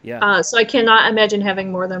work. Yeah. So I cannot imagine having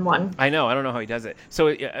more than one. I know. I don't know how he does it. So,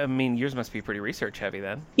 I mean, yours must be pretty research heavy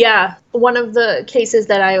then. Yeah. One of the cases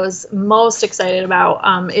that I was most excited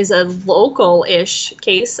about is a local-ish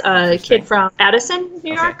case, a kid from Addison,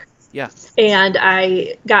 New York. Yeah. And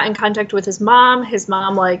I got in contact with his mom. His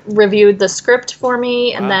mom reviewed the script for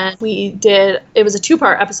me, and then it was a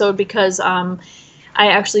 2-part episode because I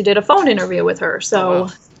actually did a phone interview with her. So,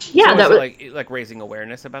 that was like raising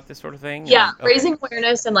awareness about this sort of thing. Yeah, raising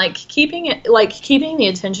awareness and keeping the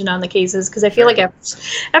attention on the cases, because I feel like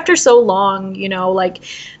after so long,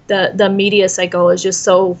 the media cycle is just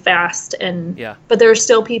so fast, but there are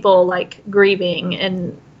still people grieving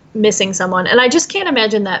and missing someone, and I just can't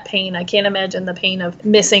imagine that pain. I can't imagine the pain of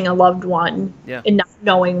missing a loved one and not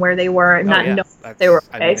knowing where they were and not knowing if they were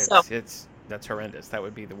okay. That's horrendous. That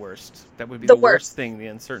would be the worst. That would be the worst thing. The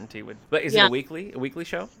uncertainty would. But is it a weekly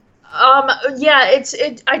show?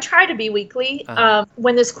 I try to be weekly.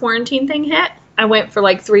 When this quarantine thing hit, I went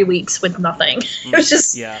for 3 weeks with nothing. It was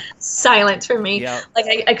just silence for me. Yeah.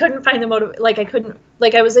 I couldn't find the motive.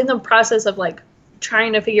 I was in the process of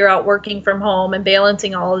trying to figure out working from home and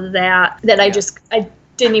balancing all of that.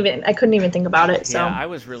 I couldn't even think about it. So yeah, I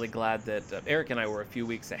was really glad that Eric and I were a few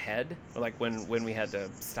weeks ahead, when we had to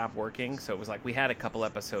stop working. So it was we had a couple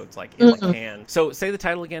episodes in the can. So say the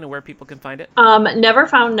title again and where people can find it. Never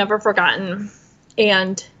Found, Never Forgotten,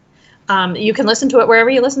 and you can listen to it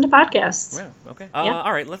wherever you listen to podcasts. Yeah. Okay.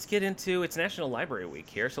 All right. Let's get into it's National Library Week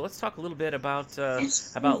here. So let's talk a little bit about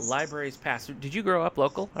libraries past. Did you grow up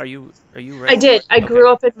local? Are you? I did. I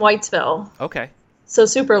grew up in Whitesville. Okay. So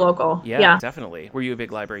super local. Yeah, definitely. Were you a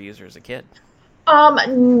big library user as a kid?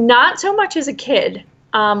 Not so much as a kid.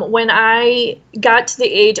 When I got to the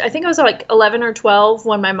age, I think I was 11 or 12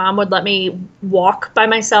 when my mom would let me walk by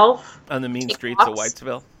myself. On the mean streets of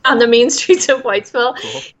Whitesville? on the main streets of Whitesville.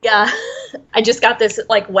 Cool. Yeah. I just got this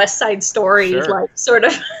like West Side Story, like sort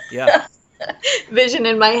of vision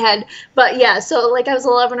in my head. But yeah, so like I was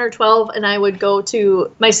 11 or 12 and I would go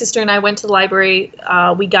to, my sister and I went to the library.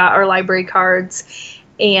 We got our library cards.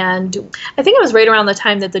 And I think it was right around the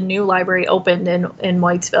time that the new library opened in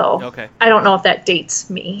Whitesville. Okay. I don't know if that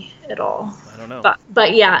dates me at all. I don't know.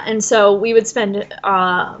 But yeah, and so we would spend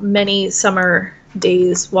many summer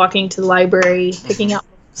days walking to the library, picking out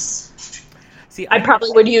books. See, I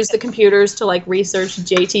probably would use the computers to like research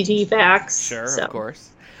JTT facts. Sure, so. Of course.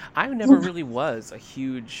 I never really was a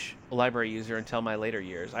huge library user until my later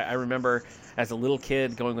years. I remember as a little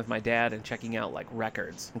kid going with my dad and checking out like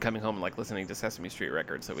records and coming home and like listening to Sesame Street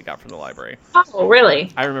records that we got from the library. Oh,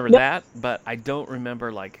 really? I remember that, but I don't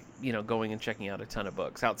remember like, going and checking out a ton of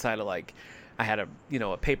books outside of like I had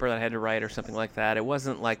a paper that I had to write or something like that. It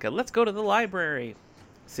wasn't like a let's go to the library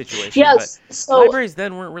situation. Yes. But so libraries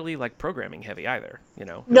then weren't really like programming heavy either,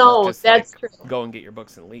 No, just, that's like, true. Go and get your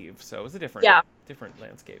books and leave. So it was a different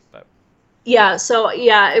landscape, but yeah, so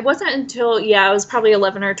yeah, it wasn't until I was probably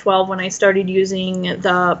 11 or 12 when I started using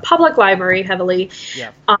the public library heavily.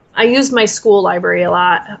 Yeah. I used my school library a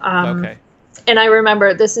lot. Okay. And I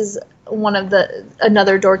remember, this is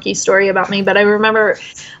another dorky story about me, but I remember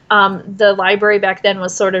the library back then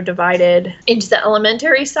was sort of divided into the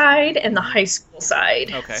elementary side and the high school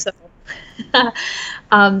side. Okay. So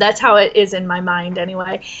that's how it is in my mind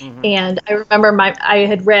anyway. Mm-hmm. And I remember I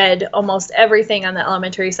had read almost everything on the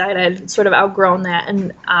elementary side. I had sort of outgrown that,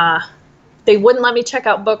 and they wouldn't let me check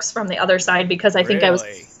out books from the other side because I think I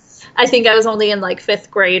was only in like 5th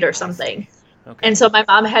grade or something. Okay. And so my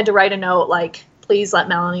mom had to write a note like, please let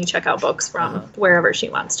Melanie check out books from wherever she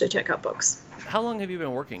wants to check out books. How long have you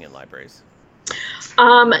been working in libraries?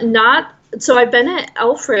 So I've been at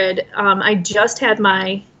Alfred. I just had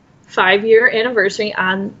my 5-year anniversary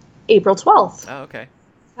on April 12th. Oh, okay.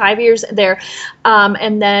 5 years there.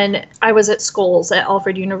 And then I was at Scholes at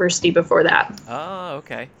Alfred University before that. Oh,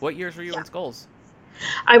 okay. What years were you in Scholes?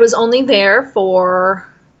 I was only there for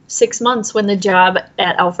 6 months when the job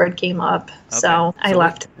at Alfred came up. Okay. So I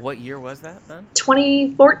left. What year was that then?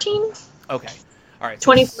 2014. Okay. All right.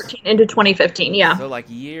 2014 into 2015, yeah. So like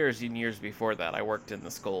years and years before that, I worked in the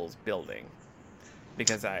Scholes building.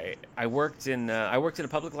 Because I worked in a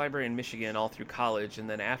public library in Michigan all through college, and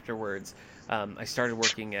then afterwards I started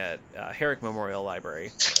working at Herrick Memorial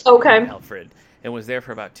Library in Alfred, and was there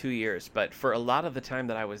for about 2 years. But for a lot of the time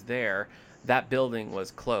that I was there, that building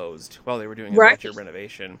was closed while they were doing a major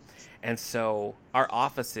renovation, and so our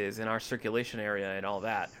offices and our circulation area and all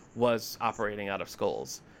that was operating out of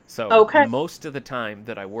Scholes. So most of the time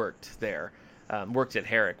that I worked there. Worked at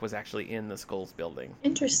Herrick was actually in the Scholes building.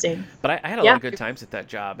 Interesting. But I had a lot of good times at that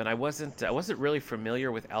job, and I wasn't really familiar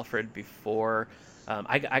with Alfred before.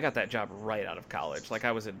 I got that job right out of college. Like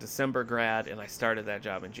I was a December grad, and I started that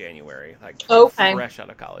job in January, like fresh out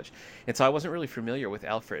of college. And so I wasn't really familiar with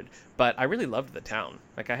Alfred, but I really loved the town.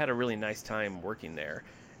 Like I had a really nice time working there,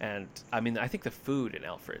 and I mean I think the food in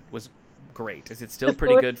Alfred was great. Is it still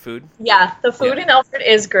pretty good food? Yeah, the food in Alfred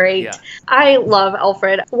is great. Yeah. I love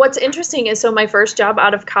Alfred. What's interesting is, so my first job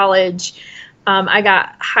out of college, I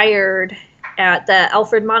got hired at the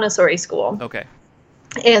Alfred Montessori School. Okay.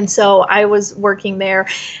 And so I was working there,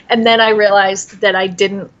 and then I realized that I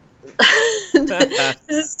didn't. This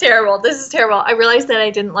is terrible. I realized that I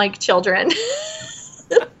didn't like children.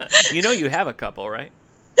 You have a couple, right?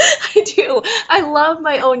 I do. I love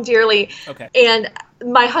my own dearly. Okay. And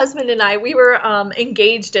my husband and I, we were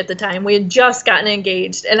engaged at the time. We had just gotten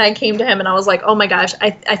engaged, and I came to him and I was like, oh my gosh, I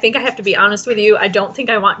think I have to be honest with you. I don't think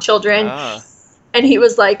I want children. And he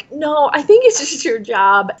was like, no, I think it's just your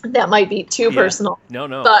job. That might be too personal. No.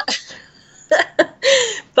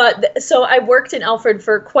 But so I worked in Alfred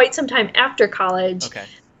for quite some time after college. Okay.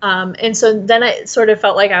 And so then I sort of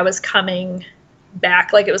felt like I was coming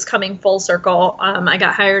back, like it was coming full circle. I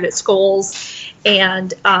got hired at Scholes,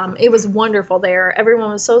 and it was wonderful there.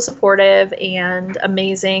 Everyone was so supportive and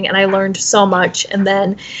amazing, and I learned so much, and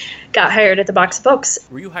then got hired at the Box of Books.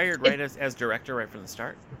 Were you hired right as director right from the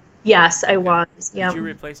start? Yes, I was. Yeah. Did you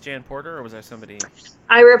replace Jan Porter, or was there somebody?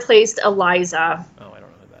 I replaced Eliza. Oh, I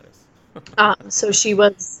don't know who that is. So she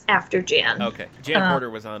was after Jan. Okay. Jan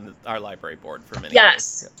Porter was on our library board for many years.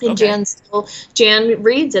 Yes. And Jan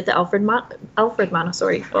reads at the Alfred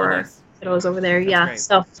Montessori for nice. kiddos over there. That's yeah.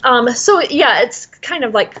 Great. So yeah, it's kind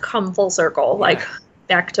of like come full circle, like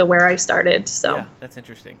back to where I started. So yeah, that's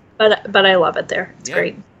interesting. But I love it there. It's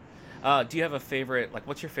great. Do you have a favorite? Like,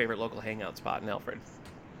 what's your favorite local hangout spot in Alfred?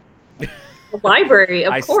 The library,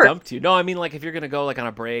 of course. I stumped you. No, I mean, like, if you're gonna go like on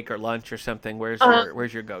a break or lunch or something, where's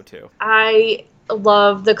your go-to?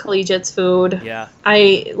 love the collegiate's food. Yeah.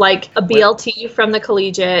 I like a BLT from the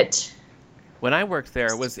collegiate. When I worked there,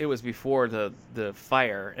 it was before the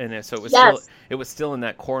fire, and so it was still in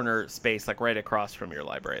that corner space, like right across from your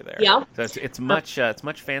library there. Yeah. So it's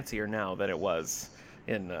much fancier now than it was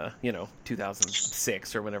in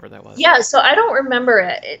 2006 or whenever that was. Yeah. So I don't remember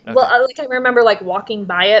it. Okay. Well, I remember like walking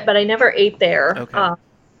by it, but I never ate there. Okay.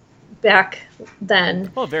 Back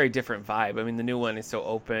then. Well, a very different vibe. I mean, the new one is so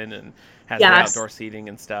open and has the outdoor seating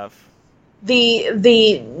and stuff. The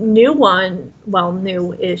new one, well,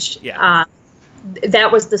 new-ish. Yeah.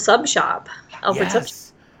 That was the sub shop.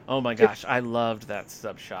 Yes. Oh my gosh, I loved that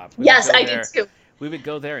sub shop. Yes, I did too. We would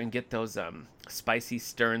go there and get those spicy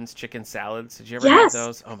Stearns chicken salads. Did you ever have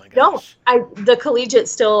those? Oh my gosh. No, the collegiate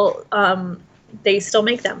still they still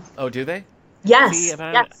make them. Oh, do they? Yes. See,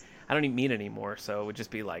 yes. I don't eat meat anymore, so it would just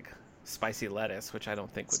be like spicy lettuce, which I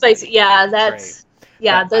don't think would spicy. Be that's great.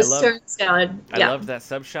 Yeah, the Stearns salad. Yeah. I loved that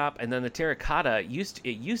sub shop, and then the Terracotta used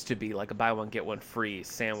to be like a buy one get one free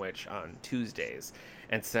sandwich on Tuesdays,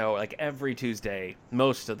 and so like every Tuesday,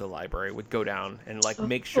 most of the library would go down and like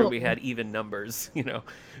make sure we had even numbers,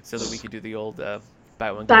 so that we could do the old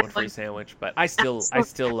buy one get one free sandwich. But I still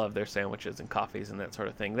love their sandwiches and coffees and that sort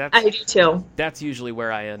of thing. I do too. That's usually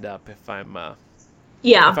where I end up if I'm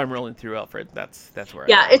if I'm rolling through Alfred. That's where.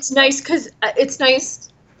 Yeah, it's nice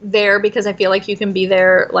there because I feel like you can be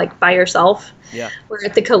there like by yourself. Yeah. Where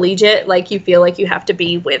at the collegiate, like you feel like you have to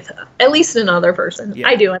be with at least another person. Yeah.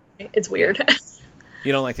 I do. It's weird. Yeah.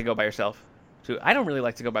 You don't like to go by yourself? I don't really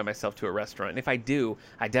like to go by myself to a restaurant. And if I do,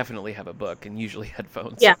 I definitely have a book and usually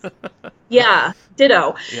headphones. Yeah. Yeah.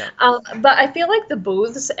 Ditto. Yeah. But I feel like the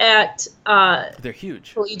booths at they're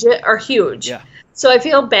huge. Collegiate are huge. Yeah. So I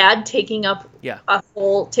feel bad taking up a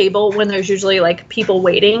whole table when there's usually like people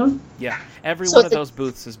waiting. Yeah. Every one of those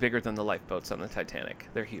booths is bigger than the lifeboats on the Titanic.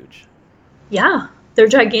 They're huge. Yeah. They're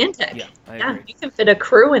gigantic. Yeah, I agree. You can fit a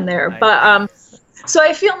crew in there. But so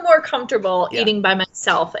I feel more comfortable eating by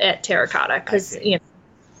myself at Terracotta because you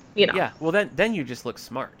know. Yeah. Well, then you just look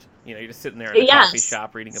smart. You're just sitting there in a coffee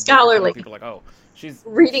shop reading a book. Scholarly. People are like, oh, she's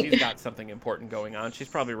got something important going on. She's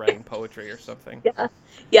probably writing poetry or something. Yeah.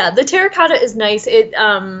 Yeah, the Terracotta is nice. It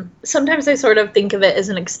sometimes I sort of think of it as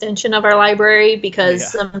an extension of our library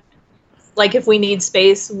because like if we need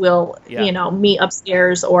space, we'll meet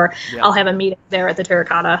upstairs or I'll have a meeting there at the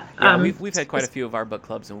Terracotta. Yeah, we've had quite a few of our book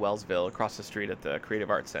clubs in Wellsville across the street at the Creative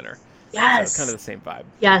Arts Center. Yes. So it's kind of the same vibe.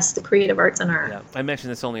 Yes, the Creative Arts Center. Yeah. I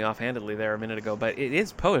mentioned this only offhandedly there a minute ago, but it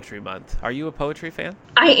is Poetry Month. Are you a poetry fan?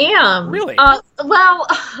 I am. Really? Well,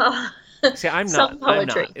 see, I'm not. Some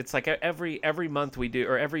poetry. I'm not. It's like every month we do,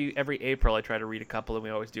 or every April I try to read a couple, and we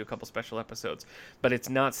always do a couple special episodes. But it's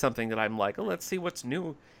not something that I'm like, oh, let's see what's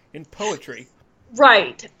new in poetry.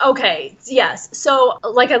 Right. Okay. Yes. So,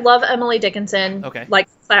 like, I love Emily Dickinson. Okay. Like,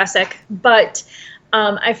 classic. But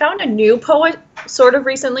I found a new poet sort of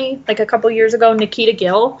recently, like a couple years ago, Nikita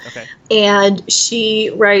Gill. Okay. And she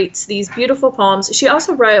writes these beautiful poems. She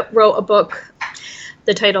also wrote a book.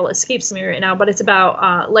 The title escapes me right now, but it's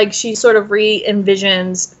about, like, she sort of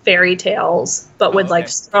re-envisions fairy tales, but with, like,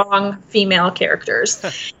 strong female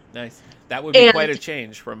characters. Nice. That would be quite a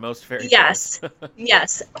change from most fairy tales. Yes,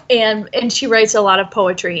 yes. And she writes a lot of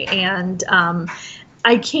poetry, and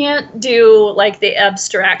I can't do, like, the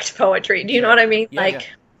abstract poetry. Do you know what I mean? Yeah,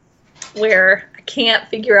 where I can't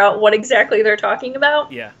figure out what exactly they're talking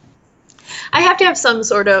about. Yeah. I have to have some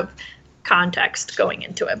sort of context going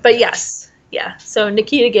into it. But yes, yeah. So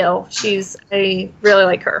Nikita Gill, I really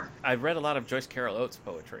like her. I've read a lot of Joyce Carol Oates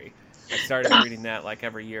poetry. I started reading that like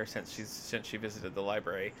every year since she visited the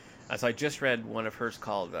library. So I just read one of hers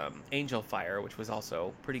called Angel Fire, which was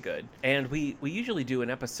also pretty good. And we usually do an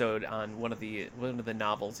episode on one of the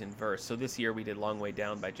novels in verse. So this year we did Long Way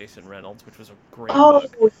Down by Jason Reynolds, which was a great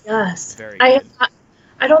book. Oh, yes. Very good.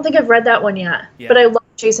 I don't think I've read that one yet, but I love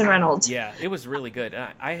Jason Reynolds. Yeah, it was really good.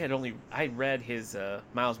 I read his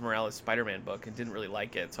Miles Morales Spider-Man book and didn't really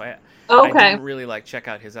like it, so I didn't really check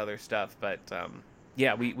out his other stuff. But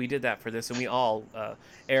yeah, we did that for this, and we all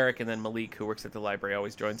Eric and then Malik, who works at the library,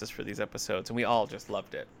 always joins us for these episodes, and we all just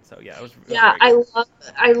loved it. So yeah, it was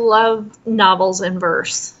I love novels in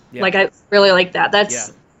verse. Yeah. Like I really like that.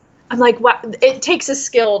 I'm like, wow, it takes a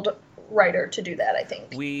skilled writer to do that, I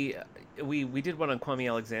think. We did one on Kwame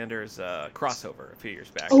Alexander's Crossover a few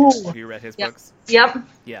years back. Ooh. Have you read his books? Yep.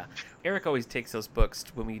 Yeah. Eric always takes those books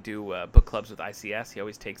when we do book clubs with ICS. He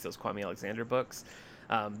always takes those Kwame Alexander books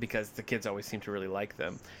because the kids always seem to really like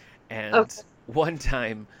them. And one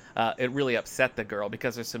time it really upset the girl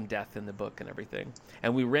because there's some death in the book and everything.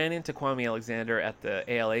 And we ran into Kwame Alexander at the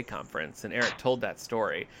ALA conference, and Eric told that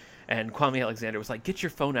story. And Kwame Alexander was like, "Get your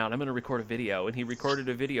phone out. I'm going to record a video." And he recorded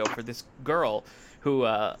a video for this girl who,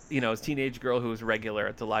 a teenage girl who was regular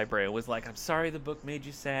at the library, and was like, "I'm sorry the book made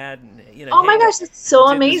you sad." And, oh my gosh, it's so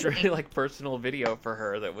amazing. This really personal video for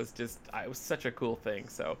her that was just, it was such a cool thing.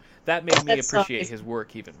 So that made me appreciate his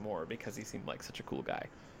work even more because he seemed like such a cool guy.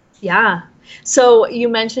 Yeah. So you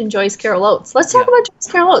mentioned Joyce Carol Oates. Let's talk about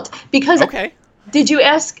Joyce Carol Oates because. Okay. Did you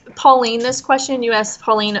ask Pauline this question? You asked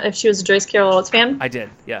Pauline if she was a Joyce Carol Oates fan? I did,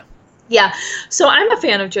 yeah. Yeah. So I'm a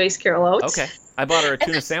fan of Joyce Carol Oates. Okay. I bought her a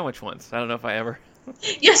tuna sandwich once. I don't know if I ever...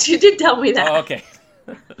 Yes, you did tell me that. Oh, okay.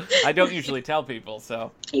 I don't usually tell people,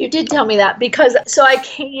 so... You did tell me that because... So I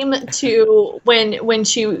came to... When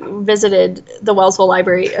she visited the Wellsville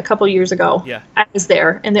Library a couple years ago. Yeah. I was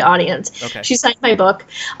there in the audience. Okay. She signed my book.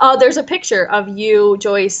 There's a picture of you,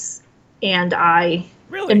 Joyce, and I...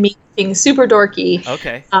 Really? And me being super dorky.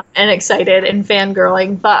 Okay. And excited and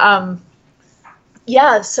fangirling. But,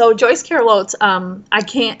 yeah, so Joyce Carol Oates, in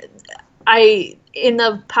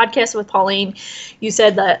the podcast with Pauline, you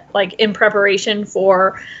said that, like, in preparation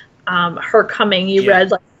for her coming, you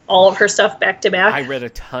read, like, all of her stuff back to back. I read a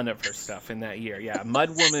ton of her stuff in that year, yeah. Mud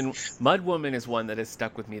Woman is one that has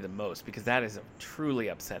stuck with me the most because that is a truly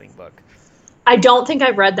upsetting book. I don't think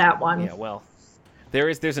I've read that one. Yeah, well...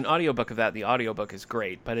 There's an audiobook of that. The audiobook is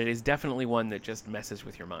great, but it is definitely one that just messes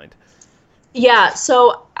with your mind. Yeah,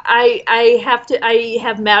 so I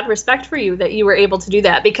have mad respect for you that you were able to do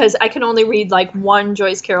that because I can only read like one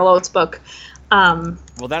Joyce Carol Oates book. Well,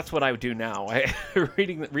 that's what I would do now.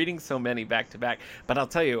 Reading so many back to back. But I'll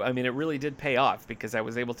tell you, I mean, it really did pay off because I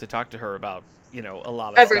was able to talk to her about, a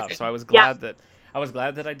lot of everything. Stuff. So I was glad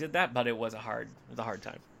that I did that, but it was a hard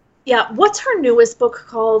time. Yeah, what's her newest book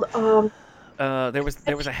called? There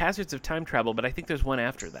was a Hazards of Time Travel, but I think there's one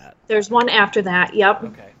after that. There's one after that, yep.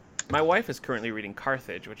 Okay. My wife is currently reading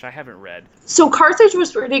Carthage, which I haven't read. So Carthage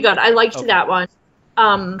was pretty good. I liked that one.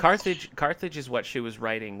 Carthage is what she was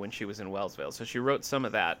writing when she was in Wellsville. So she wrote some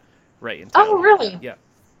of that right in time. Oh, really? Yeah.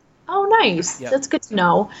 Oh, nice. Yep. That's good to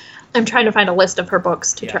know. I'm trying to find a list of her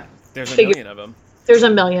books to try. There's a million of them. There's a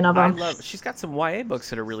million of them. She's got some YA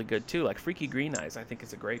books that are really good, too, like Freaky Green Eyes, I think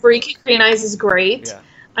is a great book. Freaky Green Eyes is great. Yeah.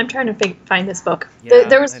 I'm trying to find this book. Yeah,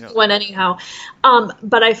 there was one anyhow.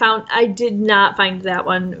 But I did not find that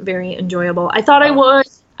one very enjoyable. I thought I would.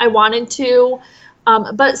 I wanted to.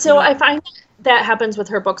 I find that happens with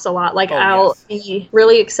her books a lot. Like I'll be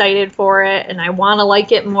really excited for it and I want to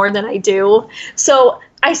like it more than I do. So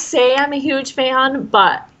I say I'm a huge fan,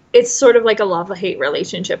 but it's sort of like a love-hate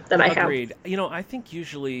relationship that I have. Agreed. I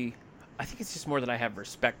think it's just more that I have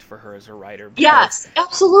respect for her as a writer. Yes,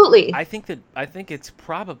 absolutely. I think it's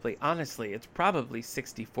probably, honestly, it's probably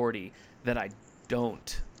 60-40 that I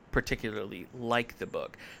don't particularly like the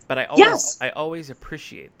book, but I always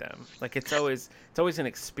appreciate them. Like it's always an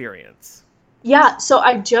experience. Yeah, so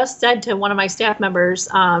I just said to one of my staff members,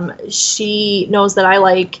 she knows that I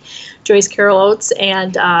like Joyce Carol Oates,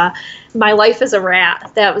 and My Life is a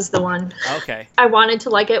Rat. That was the one. Okay. I wanted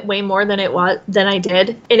to like it way more than I did,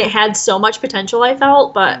 and it had so much potential, I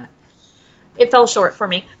felt, but it fell short for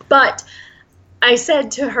me. But I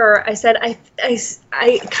said to her,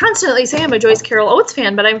 I constantly say I'm a Joyce Carol Oates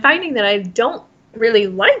fan, but I'm finding that I don't really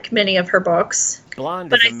like many of her books.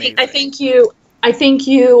 Blonde is amazing. I think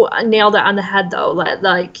you nailed it on the head, though.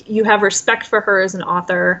 Like you have respect for her as an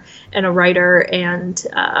author and a writer, and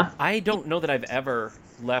I don't know that I've ever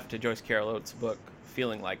left a Joyce Carol Oates book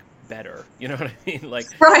feeling like better. You know what I mean? Like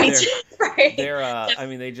right. They're I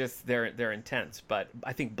mean, they're intense, but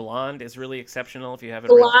I think Blonde is really exceptional. If you haven't,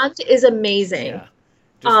 Blonde is amazing. Yeah,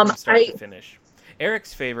 just from start to finish.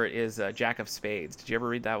 Eric's favorite is Jack of Spades. Did you ever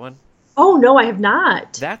read that one? Oh, no, I have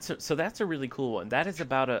not. That's a really cool one. That is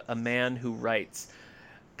about a man who writes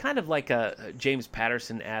kind of like a James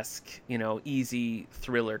Patterson-esque, easy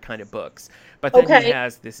thriller kind of books. But then he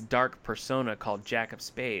has this dark persona called Jack of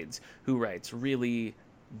Spades who writes really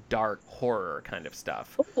dark horror kind of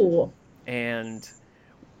stuff. Ooh. And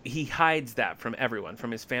he hides that from everyone, from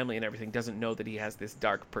his family and everything, doesn't know that he has this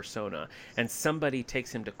dark persona. And somebody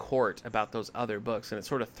takes him to court about those other books, and it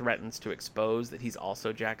sort of threatens to expose that he's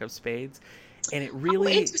also Jack of Spades. And it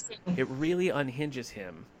really unhinges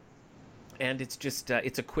him. And it's just,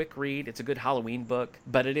 it's a quick read. It's a good Halloween book,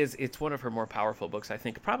 but it's one of her more powerful books, I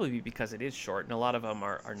think, probably because it is short, and a lot of them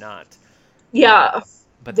are not. Yeah.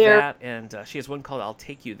 But that, and she has one called I'll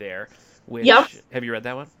Take You There, which, have you read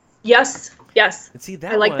that one? Yes. And see,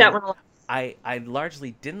 I like that one a lot. I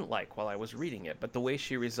largely didn't like while I was reading it, but the way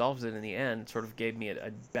she resolves it in the end sort of gave me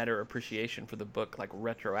a better appreciation for the book, like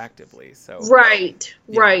retroactively. So right,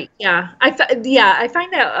 yeah. I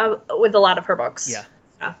find that with a lot of her books.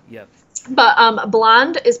 Yeah. But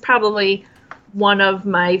Blonde is probably one of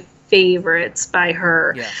my favorites by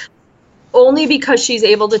her. Yeah. Only because she's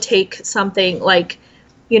able to take something like,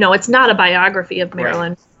 it's not a biography of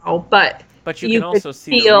Marilyn Monroe, but you can also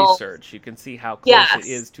see the research. You can see how close it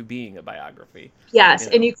is to being a biography. Yes,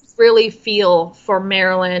 and you can really feel for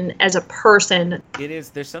Marilyn as a person. It is.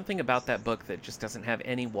 There's something about that book that just doesn't have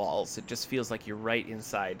any walls. It just feels like you're right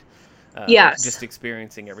inside. Just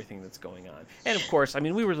experiencing everything that's going on. And of course, I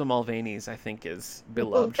mean, We Were the Mulvaneys, I think, is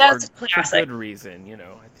beloved for good reason.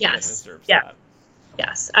 I think it deserves that.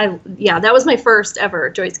 Yes, that was my first ever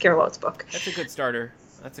Joyce Carol Oates book. That's a good starter.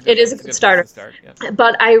 It is a good starter. Yeah.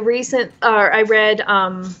 But I read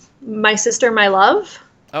My Sister, My Love.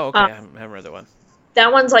 Oh, okay. I haven't read that one.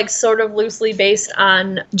 That one's like sort of loosely based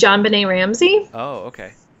on JonBenet Ramsey. Oh,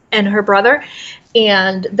 okay. And her brother,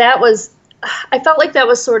 and I felt like that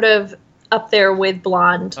was sort of up there with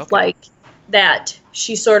Blonde, like that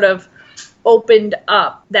she sort of opened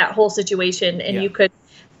up that whole situation, and you could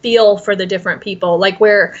feel for the different people, like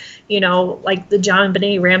where, like the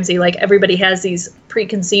JonBenet Ramsey, like everybody has these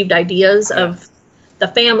preconceived ideas of the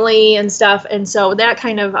family and stuff. And so that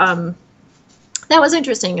kind of, that was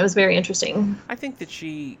interesting. It was very interesting. I think that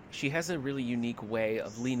she has a really unique way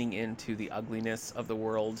of leaning into the ugliness of the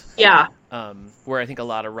world. Yeah. Where I think a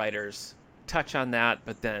lot of writers touch on that,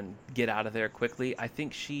 but then get out of there quickly. I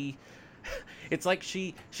think it's like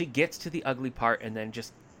she gets to the ugly part and then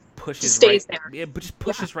just pushes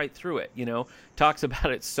right through it, talks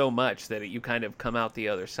about it so much that you kind of come out the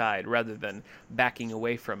other side rather than backing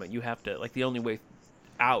away from it. You have to, like, the only way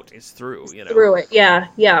out is through, Through it,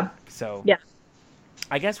 yeah. So,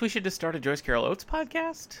 I guess we should just start a Joyce Carol Oates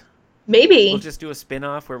podcast. Maybe. We'll just do a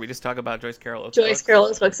spin-off where we just talk about Joyce Carol Oates books. Carol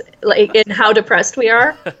Oates books, like, and how depressed we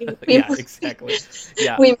are. Yeah, exactly.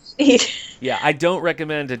 Yeah. We need... Yeah, I don't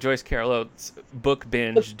recommend a Joyce Carol Oates book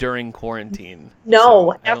binge during quarantine.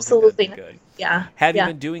 No, absolutely not. Good. Yeah. Have you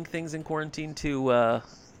been doing things in quarantine to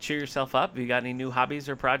cheer yourself up? Have you got any new hobbies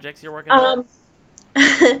or projects you're working on?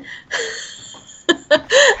 I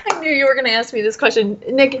knew you were going to ask me this question.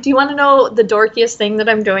 Nick, do you want to know the dorkiest thing that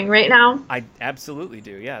I'm doing right now? I absolutely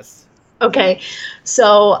do, yes. Okay.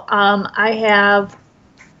 So I have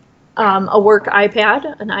a work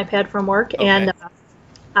iPad, an iPad from work, and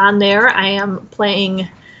on there I am playing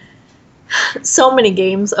so many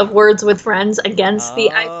games of Words with Friends against the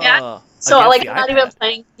iPad. So like I'm not even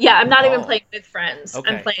playing. Yeah, I'm not even playing with friends. Okay.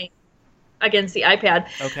 I'm playing against the iPad.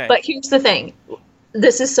 Okay. But here's the thing.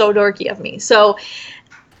 This is so dorky of me. So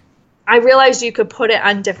I realized you could put it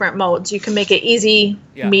on different modes. You can make it easy,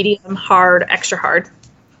 medium, hard, extra hard.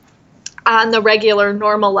 On the regular,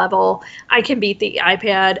 normal level, I can beat the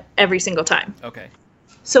iPad every single time. Okay.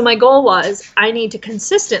 So my goal was I need to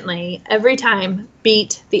consistently, every time,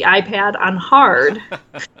 beat the iPad on hard.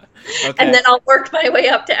 And then I'll work my way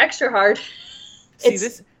up to extra hard. See,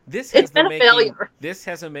 it's been a failure. This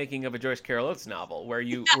has a making of a Joyce Carol Oates novel where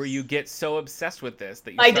you get so obsessed with this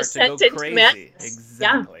that you start to go crazy.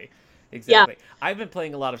 Exactly. Yeah. I've been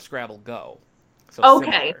playing a lot of Scrabble Go. So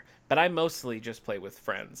similar, but I mostly just play with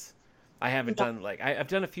friends. I haven't done I've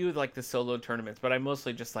done a few of the solo tournaments, but I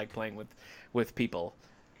mostly just like playing with people.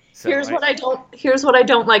 So here's what I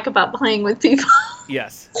don't like about playing with people.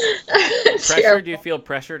 Yes. Pressure? Do you feel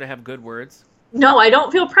pressure to have good words? No, I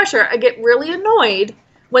don't feel pressure. I get really annoyed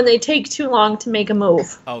when they take too long to make a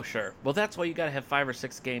move. Oh, sure. Well, that's why you got to have 5 or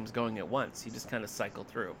 6 games going at once. You just kind of cycle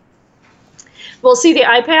through. Well, see, the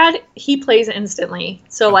iPad, he plays instantly.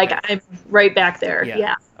 So, I'm right back there.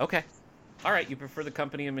 Yeah. Okay. All right. You prefer the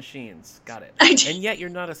company of machines. Got it. And yet you're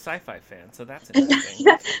not a sci-fi fan, so that's interesting.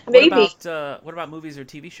 Maybe. What about movies or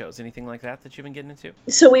TV shows? Anything like that you've been getting into?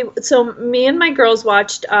 So me and my girls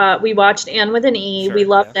watched Anne with an E. Sure, we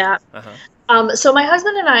loved that. Uh-huh. So my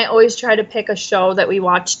husband and I always try to pick a show that we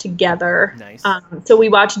watch together. Nice. So we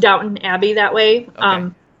watched Downton Abbey that way. Okay.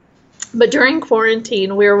 But during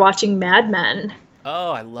quarantine, we were watching Mad Men.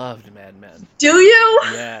 Oh, I loved Mad Men. Do you?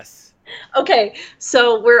 Yes. Okay,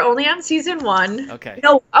 so we're only on season 1. Okay.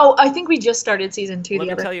 No, I think we just started season 2.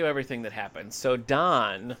 Let me tell you everything that happened. So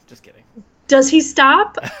Don, just kidding. Does he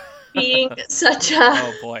stop being such a...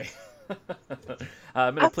 Oh, boy.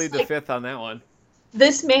 I'm going to plead the fifth on that one.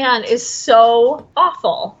 This man is so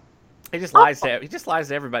awful. He just lies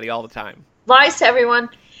to everybody all the time. Lies to everyone.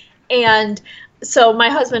 And so my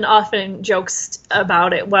husband often jokes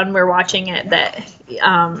about it when we're watching it that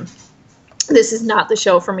this is not the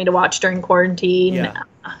show for me to watch during quarantine. Yeah.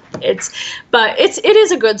 It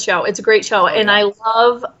is a good show. It's a great show. And I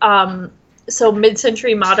love, so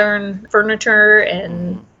mid-century modern furniture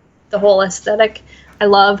and the whole aesthetic I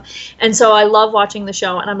love. And so I love watching the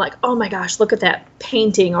show, and I'm like, oh my gosh, look at that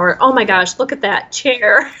painting, or oh my gosh, look at that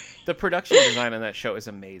chair. The production design on that show is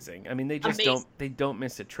amazing. I mean, they just don't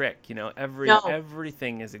miss a trick, you know.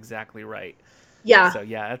 Everything is exactly right. Yeah. So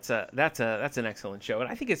yeah, that's an excellent show, and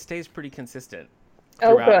I think it stays pretty consistent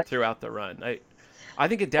throughout the run. I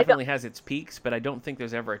think it definitely has its peaks, but I don't think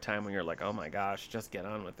there's ever a time when you're like, oh my gosh, just get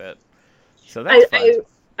on with it. So that's fun.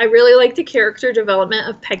 I really like the character development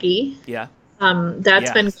of Peggy. Yeah.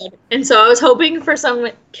 That's been good. And so I was hoping for some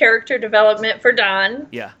character development for Don.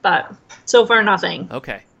 Yeah. But so far, nothing.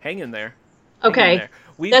 Okay. Hang in there. Okay.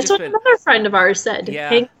 That's what another friend of ours said.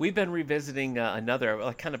 Yeah. We've been revisiting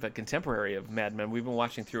another, kind of a contemporary of Mad Men. We've been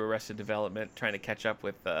watching through Arrested Development, trying to catch up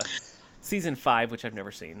with season 5, which I've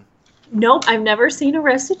never seen. Nope, I've never seen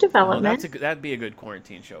Arrested Development. That'd be a good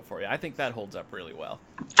quarantine show for you. I think that holds up really well.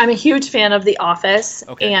 I'm a huge fan of The Office.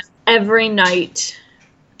 Okay. And every night,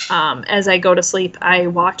 as I go to sleep, I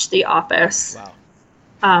watch The Office.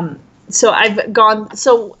 Wow. So I've gone.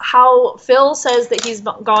 So how Phil says that he's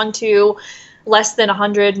gone to less than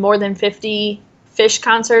 100, more than 50 Fish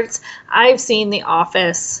concerts. I've seen The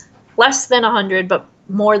Office less than 100, but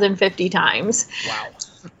more than 50 times. Wow.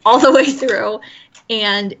 All the way through.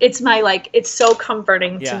 And it's it's so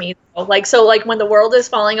comforting to me. So when the world is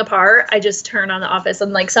falling apart, I just turn on The Office.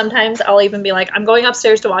 And sometimes I'll even be like, I'm going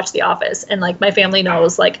upstairs to watch The Office. And my family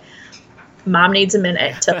knows mom needs a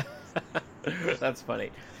minute to. That's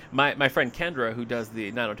funny. My friend Kendra, who does the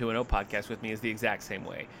 90210 podcast with me, is the exact same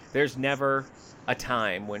way. There's never a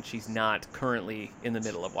time when she's not currently in the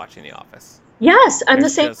middle of watching The Office. Yes, I'm the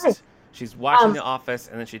same way. She's watching The Office,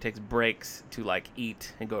 and then she takes breaks to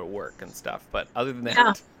eat and go to work and stuff. But other than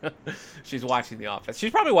that, she's watching The Office.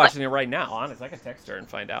 She's probably watching it right now. Honestly, I could text her and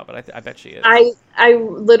find out, but I bet she is. I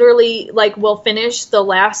literally will finish the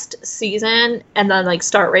last season and then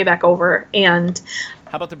start right back over. And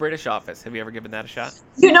how about The British Office? Have you ever given that a shot?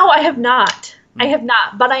 I have not. I have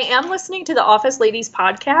not, but I am listening to the Office Ladies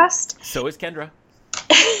podcast. So is Kendra.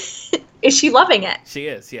 Is she loving it? She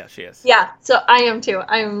is. Yeah, she is. Yeah, so I am too.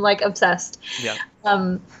 I'm obsessed. Yeah.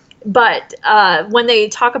 But when they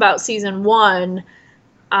talk about season 1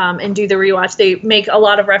 and do the rewatch, they make a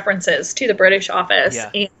lot of references to the British Office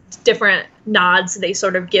and different nods they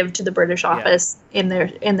sort of give to the British Office in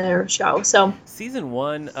their show. So season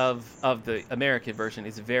 1 of the American version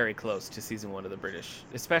is very close to season 1 of the British,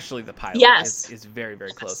 especially the pilot. Yes, is very,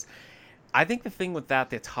 very close. I think the thing with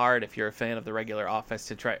that's hard if you're a fan of the regular Office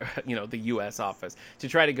to try, the U.S. Office, to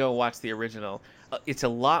try to go watch the original. It's a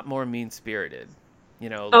lot more mean-spirited,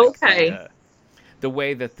 Okay. The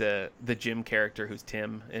way that the Jim character, who's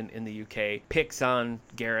Tim in the UK, picks on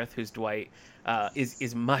Gareth, who's Dwight,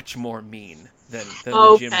 is much more mean than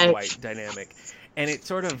the Jim Dwight dynamic, and it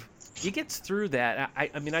sort of gets through that.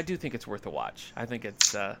 I mean, I do think it's worth a watch. I think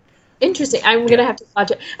it's interesting. I'm gonna have to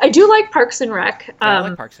watch it. I do like Parks and Rec. I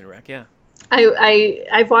like Parks and Rec. Yeah.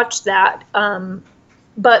 I've watched that,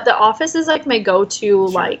 but The Office is my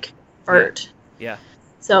go-to art. Yeah.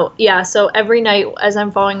 So every night as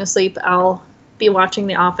I'm falling asleep, I'll be watching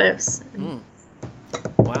The Office.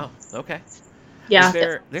 Wow. Okay.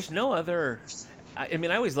 Yeah. There's no other. I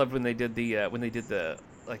mean, I always loved when they did the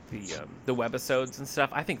webisodes and stuff.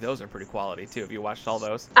 I think those are pretty quality too. Have you watched all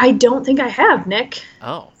those? I don't think I have, Nick.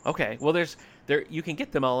 Oh, okay. Well, you can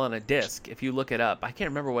get them all on a disc if you look it up. I can't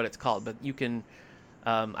remember what it's called, but you can.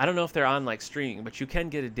 I don't know if they're on streaming, but you can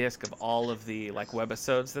get a disc of all of the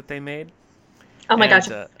webisodes that they made. Oh my gosh,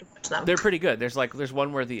 watch them. They're pretty good. There's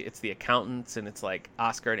one where it's the accountants, and it's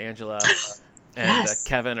Oscar and Angela and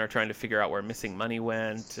Kevin are trying to figure out where missing money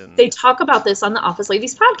went. And they talk about this on the Office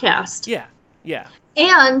Ladies podcast. Yeah, yeah.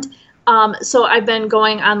 And so I've been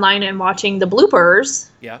going online and watching the bloopers.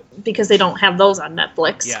 Yeah. Because they don't have those on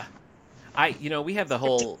Netflix. Yeah. We have the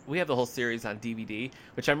whole series on DVD,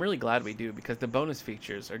 which I'm really glad we do, because the bonus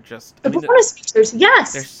features are just bonus features.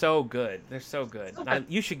 Yes, they're so good. They're so good. Okay.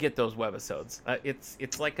 You should get those webisodes.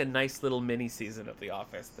 It's like a nice little mini season of The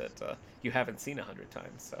Office that you haven't seen 100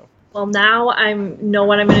 times. So. Well, now I know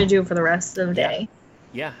what I'm going to do for the rest of the day.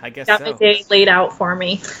 Yeah, I guess got so. my day laid out for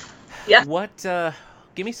me. Yeah. What?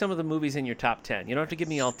 Give me some of the movies in your top 10. You don't have to give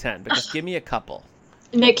me all 10, but just give me a couple.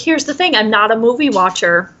 Nick, here's the thing. I'm not a movie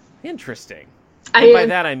watcher. Interesting. By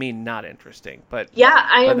that I mean not interesting, but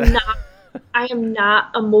I am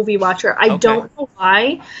not a movie watcher. I don't know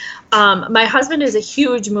why. My husband is a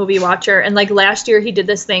huge movie watcher, and last year he did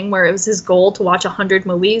this thing where it was his goal to watch 100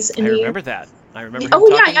 movies in the year. I remember that. I remember him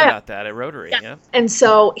talking about that at Rotary. Yeah. And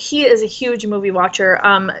so he is a huge movie watcher.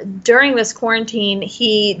 During this quarantine,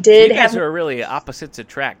 he did. You guys are really opposites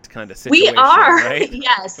attract kind of situation. We are, right?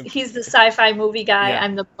 Yes. He's the sci-fi movie guy. Yeah.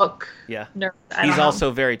 I'm the book nerd. He's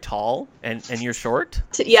also very tall, and you're short.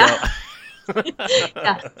 Yeah. So.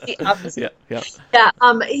 Yeah. The opposite. Yeah.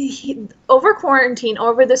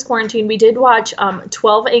 Over this quarantine, we did watch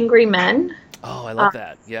 12 Angry Men. Oh, I love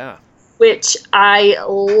that. Yeah. Which I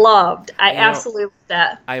loved. I absolutely loved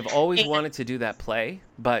that. I've always wanted to do that play,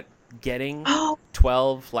 but getting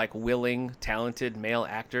 12 like willing, talented male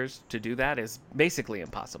actors to do that is basically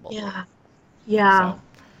impossible. Yeah. So,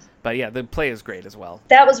 but yeah, the play is great as well.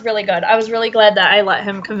 That was really good. I was really glad that I let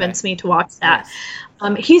him convince me to watch that.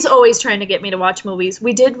 Nice. He's always trying to get me to watch movies.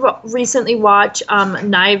 We did recently watch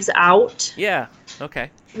Knives Out. Yeah.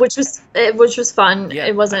 Okay. Which was fun. Yeah,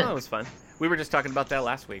 it wasn't. It was fun. We were just talking about that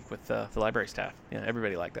last week with the library staff. Yeah,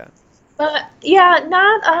 everybody liked that. But yeah,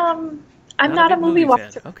 I'm not a movie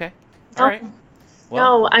watcher. Fan. Okay. All right.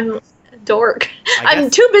 Well, no, I'm a dork. I'm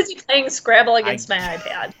too busy playing Scrabble against my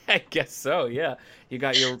iPad. I guess so. Yeah, you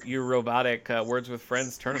got your robotic Words with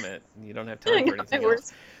Friends tournament. You don't have time for anything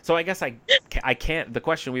else. So I guess I can't. The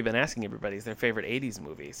question we've been asking everybody is their favorite '80s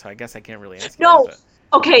movie. So I guess I can't really ask you that.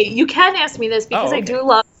 Okay, you can ask me this because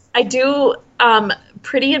I do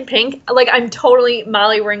Pretty in Pink. Like, I'm totally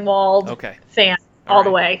Molly Ringwald fan all the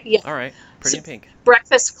way. Yeah. All right. Pretty in Pink.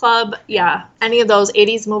 Breakfast Club. Yeah. Any of those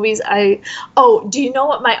 80s movies. Do you know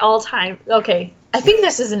what my all-time... Okay. I think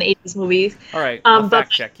this is an 80s movie. All right. I'll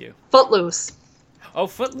fact check you. Footloose. Oh,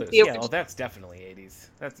 Footloose. Yeah. Oh, that's definitely 80s.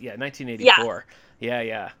 That's 1984.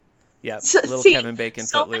 Yeah. Little Kevin Bacon,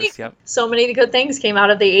 Footloose. Yep. So many good things came out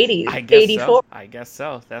of the 80s. I guess 84. I guess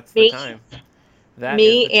so. That's the time.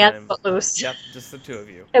 And Footloose. Yep, just the two of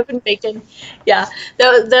you. Kevin Bacon. Yeah,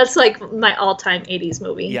 that's like my all-time 80s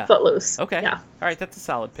movie. Yeah. Footloose. Okay. Yeah. All right, that's a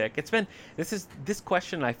solid pick. This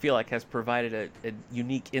question I feel like has provided a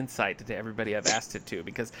unique insight to everybody I've asked it to,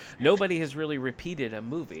 because nobody has really repeated a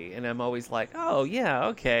movie, and I'm always like, oh yeah,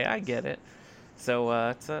 okay, I get it. So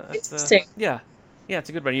it's interesting. Yeah, it's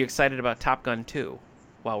a good one. Are you excited about Top Gun 2?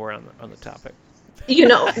 While we're on the topic. You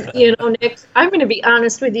know, Nick, I'm going to be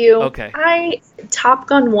honest with you. Okay. Top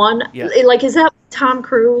Gun 1, is that Tom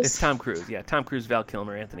Cruise? It's Tom Cruise, yeah. Tom Cruise, Val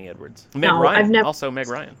Kilmer, Anthony Edwards. Meg Ryan, also Meg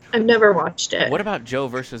Ryan. I've never watched it. What about Joe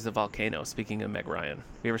versus the Volcano, speaking of Meg Ryan? Have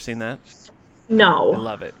you ever seen that? No. I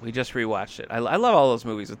love it. We just rewatched it. I love all those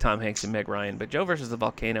movies with Tom Hanks and Meg Ryan, but Joe versus the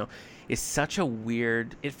Volcano is such a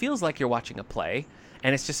weird... It feels like you're watching a play,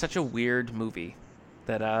 and it's just such a weird movie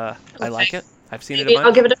that I like it. I've seen it a bunch.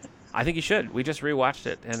 I'll give it a... I think you should. We just rewatched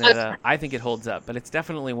it, and I think it holds up. But it's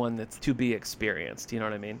definitely one that's to be experienced. You know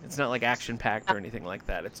what I mean? It's not like action-packed or anything like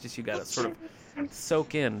that. It's just you got to sort of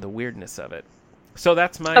soak in the weirdness of it. So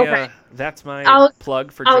that's my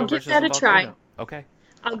plug for Joe versus the Volcano. I'll give that a try. Okay.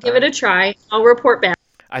 I'll give it a try. I'll report back.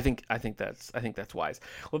 I think that's wise.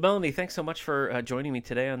 Well, Melanie, thanks so much for joining me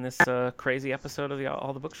today on this crazy episode of the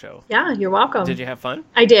All the Book Show. Yeah, you're welcome. Did you have fun?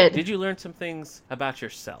 I did. Did you learn some things about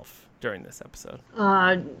yourself during this episode?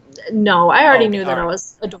 No, I already knew that I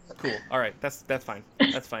was a dork. Cool. All right, that's fine.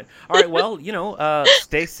 That's fine. All right, well,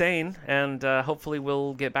 stay sane, and hopefully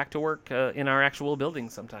we'll get back to work in our actual building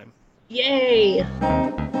sometime. Yay!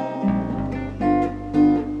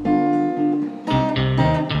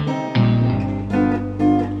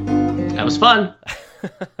 That was fun.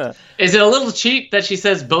 Is it a little cheap that she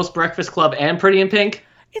says both Breakfast Club and Pretty in Pink?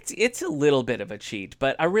 It's a little bit of a cheat,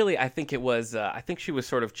 but I think it was. I think she was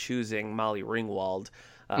sort of choosing Molly Ringwald,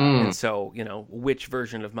 and so which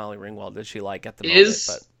version of Molly Ringwald did she like at the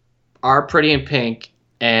moment? Are Pretty in Pink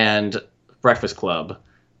and Breakfast Club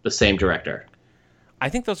the same director? I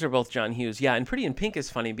think those are both John Hughes. Yeah, and Pretty in Pink is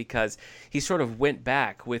funny because he sort of went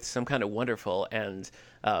back with Some Kind of Wonderful and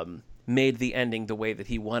made the ending the way that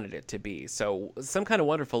he wanted it to be. So Some Kind of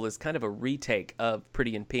Wonderful is kind of a retake of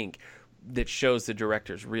Pretty in Pink that shows the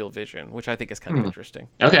director's real vision, which I think is kind of interesting.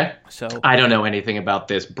 Okay. So I don't know anything about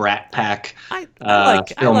this Brat Pack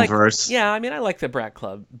film verse. Yeah, I mean, I like the Brat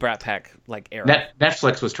Pack era.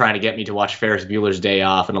 Netflix was trying to get me to watch Ferris Bueller's Day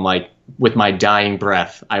Off, and I'm like, with my dying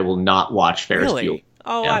breath, I will not watch Ferris Bueller.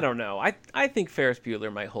 Oh, yeah. I don't know. I think Ferris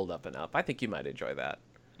Bueller might hold up enough. I think you might enjoy that.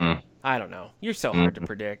 I don't know. You're so hard to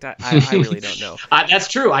predict. I really don't know. That's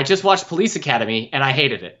true. I just watched Police Academy, and I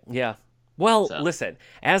hated it. Yeah. Well, listen,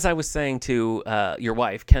 as I was saying to your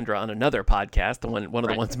wife, Kendra, on another podcast, one of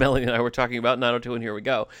the ones Melanie and I were talking about, 902 and Here We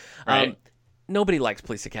Go, nobody likes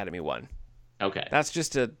Police Academy 1. Okay.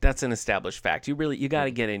 That's an established fact. You got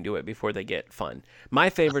to get into it before they get fun. My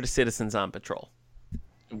favorite is Citizens on Patrol.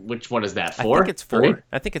 Which one is that, 4? I think it's 4.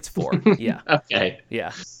 I think it's 4, yeah. Okay.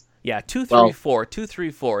 Yeah. Yeah, 2, 3, 4. 2,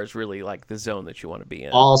 3, 4 is really like the zone that you want to be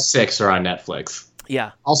in. All 6 are on Netflix.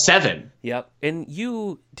 Yeah. All 7. Yep. And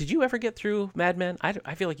did you ever get through Mad Men?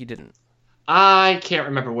 I feel like you didn't. I can't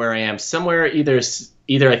remember where I am. Somewhere either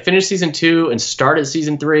I finished season 2 and started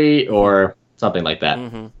season 3 or something like that.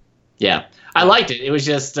 Mm-hmm. Yeah. I liked it. It was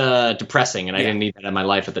just depressing, and I didn't need that in my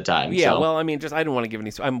life at the time. Yeah, so. well, I mean, I don't want to give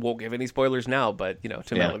any. I won't give any spoilers now, but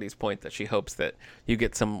to Melody's point that she hopes that you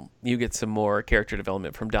get some more character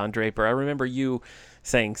development from Don Draper. I remember you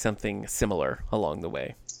saying something similar along the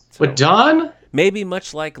way. So, with Don? Maybe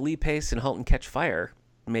much like Lee Pace and *Halt and Catch Fire*.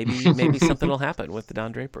 Maybe something will happen with the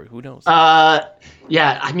Don Draper. Who knows?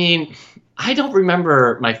 Yeah. I mean, I don't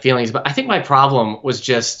remember my feelings, but I think my problem was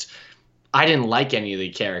just. I didn't like any of the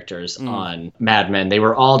characters on Mad Men. They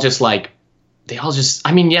were all just like,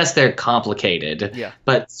 I mean, yes, they're complicated,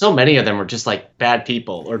 but so many of them were just like bad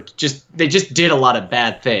people or they just did a lot of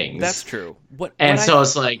bad things. That's true.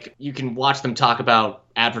 It's like, you can watch them talk about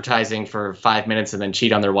advertising for 5 minutes and then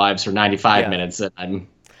cheat on their wives for 95 minutes. And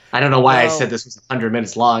I don't know why I said this was 100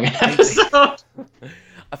 minutes long episode.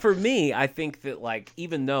 For me, I think that like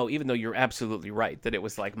even though you're absolutely right that it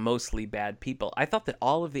was like mostly bad people, I thought that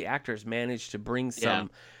all of the actors managed to bring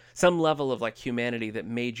some level of like humanity that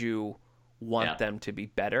made you want them to be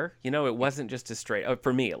better. It wasn't just a straight,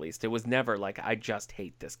 for me at least, it was never like I just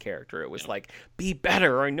hate this character. It was like, be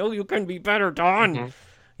better. I know you can be better, Don.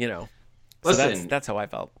 Mm-hmm. Listen, so that's how I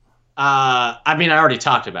felt. I mean, I already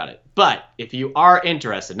talked about it, but if you are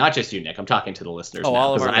interested, not just you, Nick, I'm talking to the listeners. Oh, now,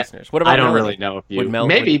 all of our listeners. What about I don't Melanie? really know if you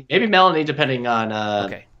maybe Melanie, depending on.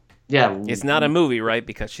 Okay. Yeah. It's not a movie, right?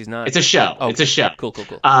 Because she's not. It's a show. Oh, it's a show. Cool.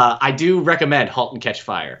 I do recommend *Halt and Catch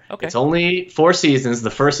Fire*. Okay. It's only 4 seasons. The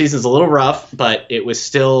first season's a little rough, but it was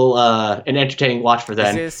still an entertaining watch for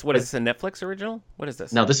them. Is this a Netflix original? What is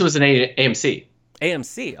this? No, this was an AMC.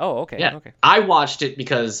 AMC. Oh, okay. Yeah. Okay. I watched it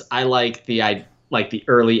because I like the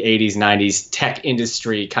early 80s, 90s tech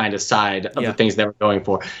industry kind of side of the things they were going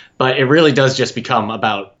for. But it really does just become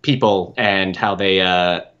about people and how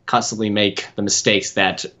they constantly make the mistakes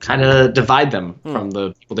that kind of divide them from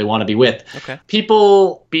the people they want to be with. Okay.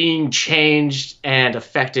 People being changed and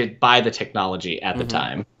affected by the technology at the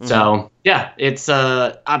time. Mm-hmm. So, yeah, it's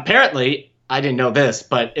apparently, I didn't know this,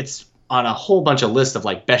 but it's on a whole bunch of lists of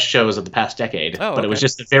like best shows of the past decade, but it was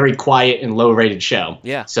just a very quiet and low-rated show.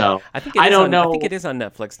 Yeah. So I don't know. I think it is on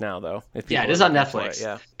Netflix now, though. It is on Netflix.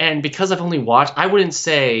 Yeah. And because I've only watched, I wouldn't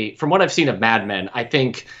say, from what I've seen of Mad Men, I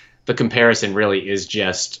think the comparison really is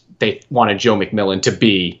just they wanted Joe McMillan to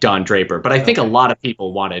be Don Draper, but I think a lot of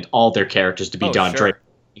people wanted all their characters to be Don Draper.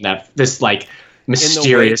 This like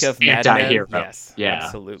mysterious anti-hero. Yes, yeah,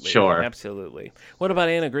 absolutely. Sure. Absolutely. What about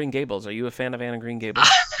Anne of Green Gables? Are you a fan of Anne of Green Gables?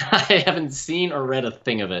 I haven't seen or read a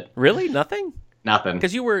thing of it. Really? Nothing? Nothing.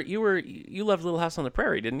 Because you loved Little House on the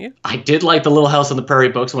Prairie, didn't you? I did like the Little House on the Prairie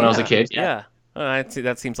books when I was a kid. Yeah.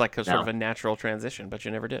 That seems like sort of a natural transition, but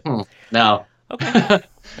you never did. No. Okay.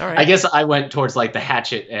 All right. I guess I went towards like the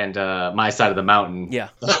Hatchet and My Side of the Mountain. Yeah.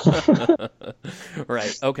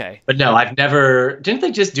 Right. Okay. But no, I've never. Didn't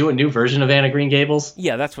they just do a new version of Anne of Green Gables?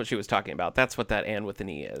 Yeah, that's what she was talking about. That's what that Anne with an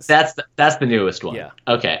E is. That's the newest one. Yeah.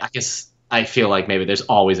 Okay. I guess I feel like maybe there's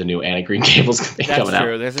always a new Anne of Green Gables coming out. That's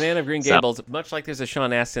true. There's an Anne of Green Gables, much like there's a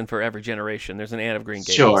Sean Astin for every generation. There's an Anne of Green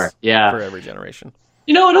Gables for every generation.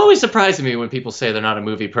 It always surprises me when people say they're not a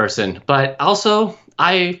movie person, but also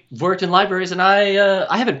I worked in libraries and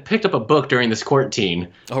I haven't picked up a book during this quarantine.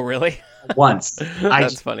 Oh, really? Once.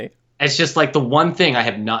 That's funny. It's just like the one thing I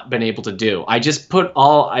have not been able to do. I just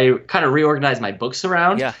I kind of reorganized my books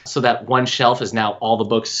around so that one shelf is now all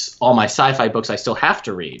my sci-fi books I still have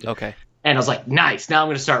to read. Okay. And I was like, nice, now I'm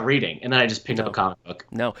going to start reading. And then I just picked up a comic book.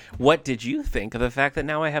 No. What did you think of the fact that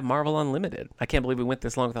now I have Marvel Unlimited? I can't believe we went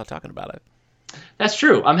this long without talking about it. That's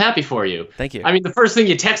true. I'm happy for you. Thank you. I mean, the first thing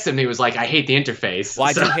you texted me was like, I hate the interface. Well,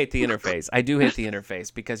 I do hate the interface. I do hate the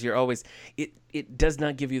interface because you're always... It does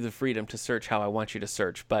not give you the freedom to search how I want you to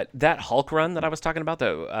search. But that Hulk run that I was talking about,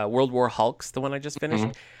 the World War Hulks, the one I just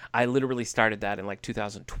finished, I literally started that in like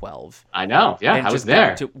 2012. I know. Yeah, I was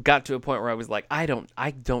there. Got to a point where I was like, I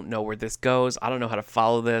don't know where this goes. I don't know how to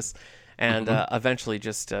follow this. And eventually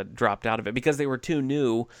just dropped out of it because they were too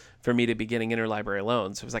new for me to be getting interlibrary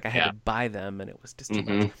loans. So it was like I had to buy them, and it was just too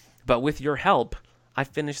much. But with your help, I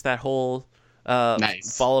finished that whole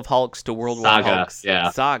Fall of Hulks to World War Hulks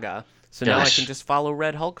saga. So now I can just follow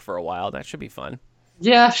Red Hulk for a while. That should be fun.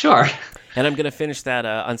 Yeah, sure. And I'm going to finish that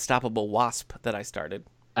Unstoppable Wasp that I started.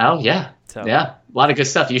 Oh, yeah. Yeah, a lot of good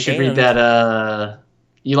stuff. You should read that...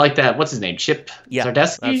 You like that? What's his name? Chip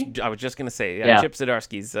Zdarsky? I was just going to say, Chip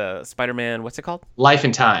Zdarsky's Spider-Man, what's it called? Life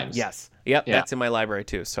and Times. Yes. Yep, that's in my library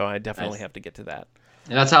too, so I definitely have to get to that.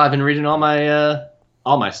 And that's how I've been reading all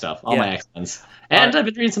my stuff, all my X-Men's. And I've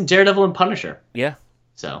been reading some Daredevil and Punisher. Yeah.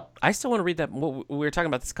 So I still want to read that. Well, we were talking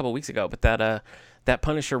about this a couple of weeks ago, but that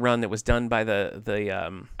Punisher run that was done by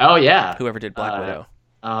the oh yeah, whoever did Black Widow.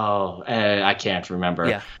 I can't remember.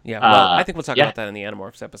 Yeah. Well, I think we'll talk about that in the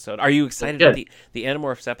Animorphs episode. Are you excited that the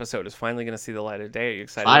Animorphs episode is finally going to see the light of day? Are you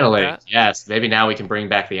excited finally, about that? Yes. Maybe now we can bring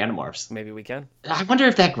back the Animorphs. Maybe we can. I wonder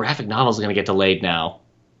if that graphic novel is going to get delayed now.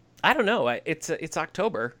 I don't know. It's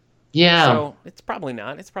October. Yeah. So it's probably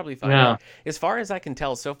not. It's probably fine. Yeah. As far as I can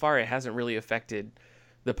tell, so far it hasn't really affected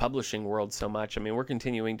the publishing world so much. I mean, we're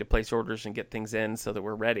continuing to place orders and get things in so that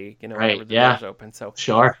we're ready, whenever the doors open. So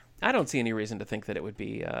sure. I don't see any reason to think that it would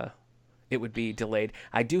be delayed.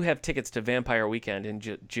 I do have tickets to Vampire Weekend in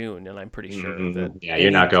June, and I'm pretty sure that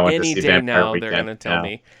you're not going to see Vampire now Weekend. They're going to tell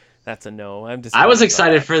me that's a no. I was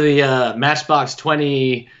excited for the Matchbox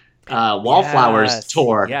 20 Wallflowers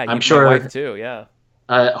tour. Yeah, I'm sure. My wife too. Yeah.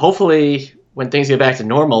 Hopefully, when things get back to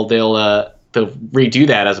normal, they'll redo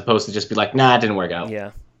that as opposed to just be like, nah, it didn't work out.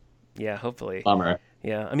 Yeah. Hopefully. Bummer.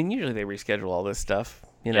 Yeah, I mean, usually they reschedule all this stuff.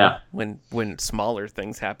 When smaller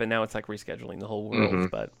things happen. Now it's like rescheduling the whole world. Mm-hmm.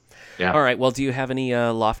 But yeah. All right. Well, do you have any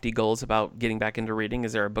lofty goals about getting back into reading?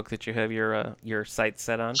 Is there a book that you have your sights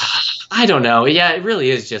set on? I don't know. Yeah, it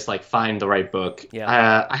really is just like find the right book.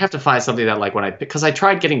 Yeah. I have to find something that like because I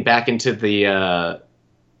tried getting back into the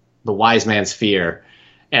Wise Man's Fear.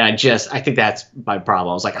 And I think that's my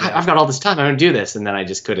problem. I was like, I've got all this time. I'm going to do this. And then I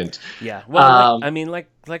just couldn't. Yeah. Well,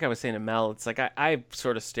 like I was saying to Mel, it's like I've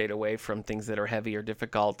sort of stayed away from things that are heavy or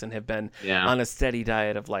difficult and have been on a steady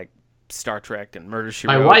diet of like Star Trek and Murder, She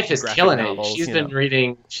Wrote. My wife is killing novels, it. She's been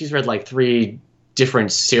reading, she's read like 3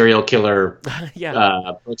 different serial killer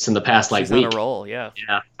books in the past week. She's on a roll, yeah.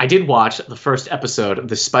 I did watch the first episode of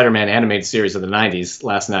the Spider-Man animated series of the 90s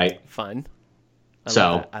last night. Fun.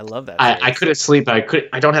 I love that. I couldn't sleep. I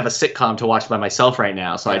don't have a sitcom to watch by myself right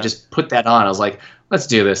now, so I just put that on. I was like, let's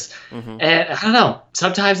do this. Mm-hmm. And I don't know.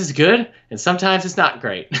 Sometimes it's good, and sometimes it's not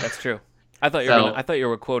great. That's true. I thought you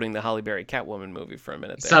were quoting the Halle Berry Catwoman movie for a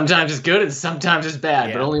minute there. Sometimes it's good and sometimes it's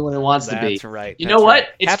bad, but only when it wants to be. That's right. You know what?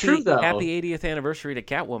 It's true though. Happy 80th anniversary to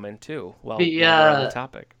Catwoman too. While we're on the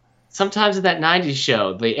topic. Sometimes in that 90s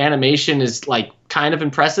show, the animation is like kind of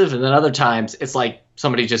impressive, and then other times it's like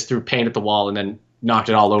somebody just threw paint at the wall and then knocked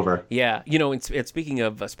it all over. Yeah, and speaking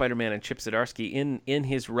of Spider-Man and Chip Zdarsky, in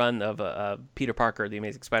his run of Peter Parker, the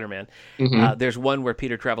Amazing Spider-Man, there's one where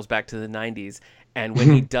Peter travels back to the 90s, and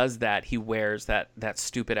when he does that, he wears that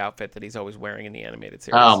stupid outfit that he's always wearing in the animated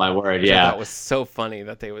series. Oh, my word, yeah. That was so funny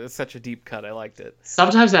that it's such a deep cut. I liked it.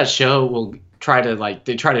 Sometimes that show will try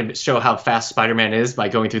to show how fast Spider-Man is by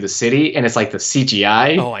going through the city, and it's like the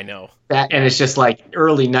CGI. Oh, I know. And it's just like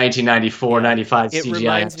early 1994, 95 CGI. It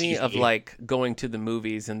reminds me of like going to the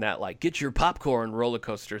movies and that like get your popcorn roller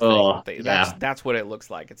coaster thing. That's what it looks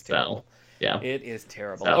like. It's terrible. Yeah. It is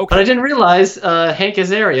terrible. Okay. But I didn't realize Hank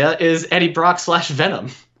Azaria is Eddie Brock / Venom.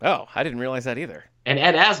 Oh, I didn't realize that either. And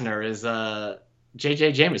Ed Asner is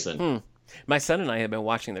J.J. Jameson. My son and I have been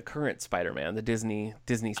watching the current Spider-Man, the Disney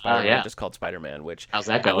Spider-Man, just called Spider-Man, which how's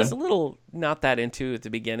that going? I was a little not that into at the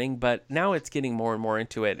beginning, but now it's getting more and more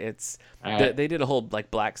into it. It's they did a whole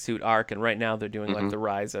like black suit arc, and right now they're doing like the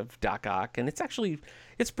rise of Doc Ock, and it's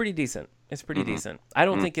pretty decent. It's pretty decent. I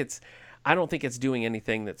don't think it's doing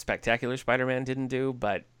anything that Spectacular Spider-Man didn't do,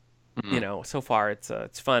 but so far it's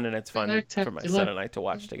fun, and it's fun for my son and I to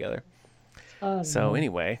watch together. So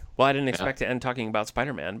anyway, well, I didn't expect to end talking about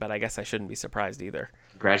Spider-Man, but I guess I shouldn't be surprised either.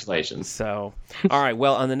 Congratulations. So, all right,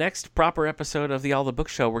 well, on the next proper episode of the All the Book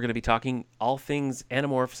Show, we're going to be talking all things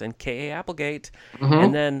Animorphs and K.A. Applegate.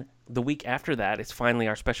 And then the week after that is finally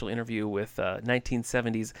our special interview with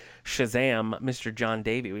 1970s Shazam, Mr. John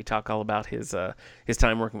Davey. We talk all about his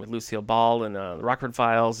time working with Lucille Ball and the Rockford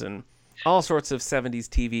Files and all sorts of 70s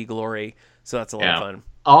TV glory. So that's a lot of fun.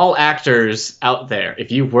 All actors out there,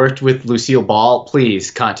 if you worked with Lucille Ball,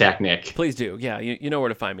 please contact Nick. Please do. Yeah, you know where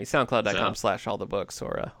to find me. SoundCloud.com/allthebooks or All the Books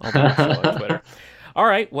Show on Twitter. All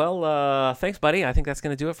right. Well, thanks, buddy. I think that's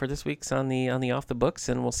going to do it for this week's on the Off the Books,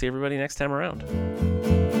 and we'll see everybody next time around.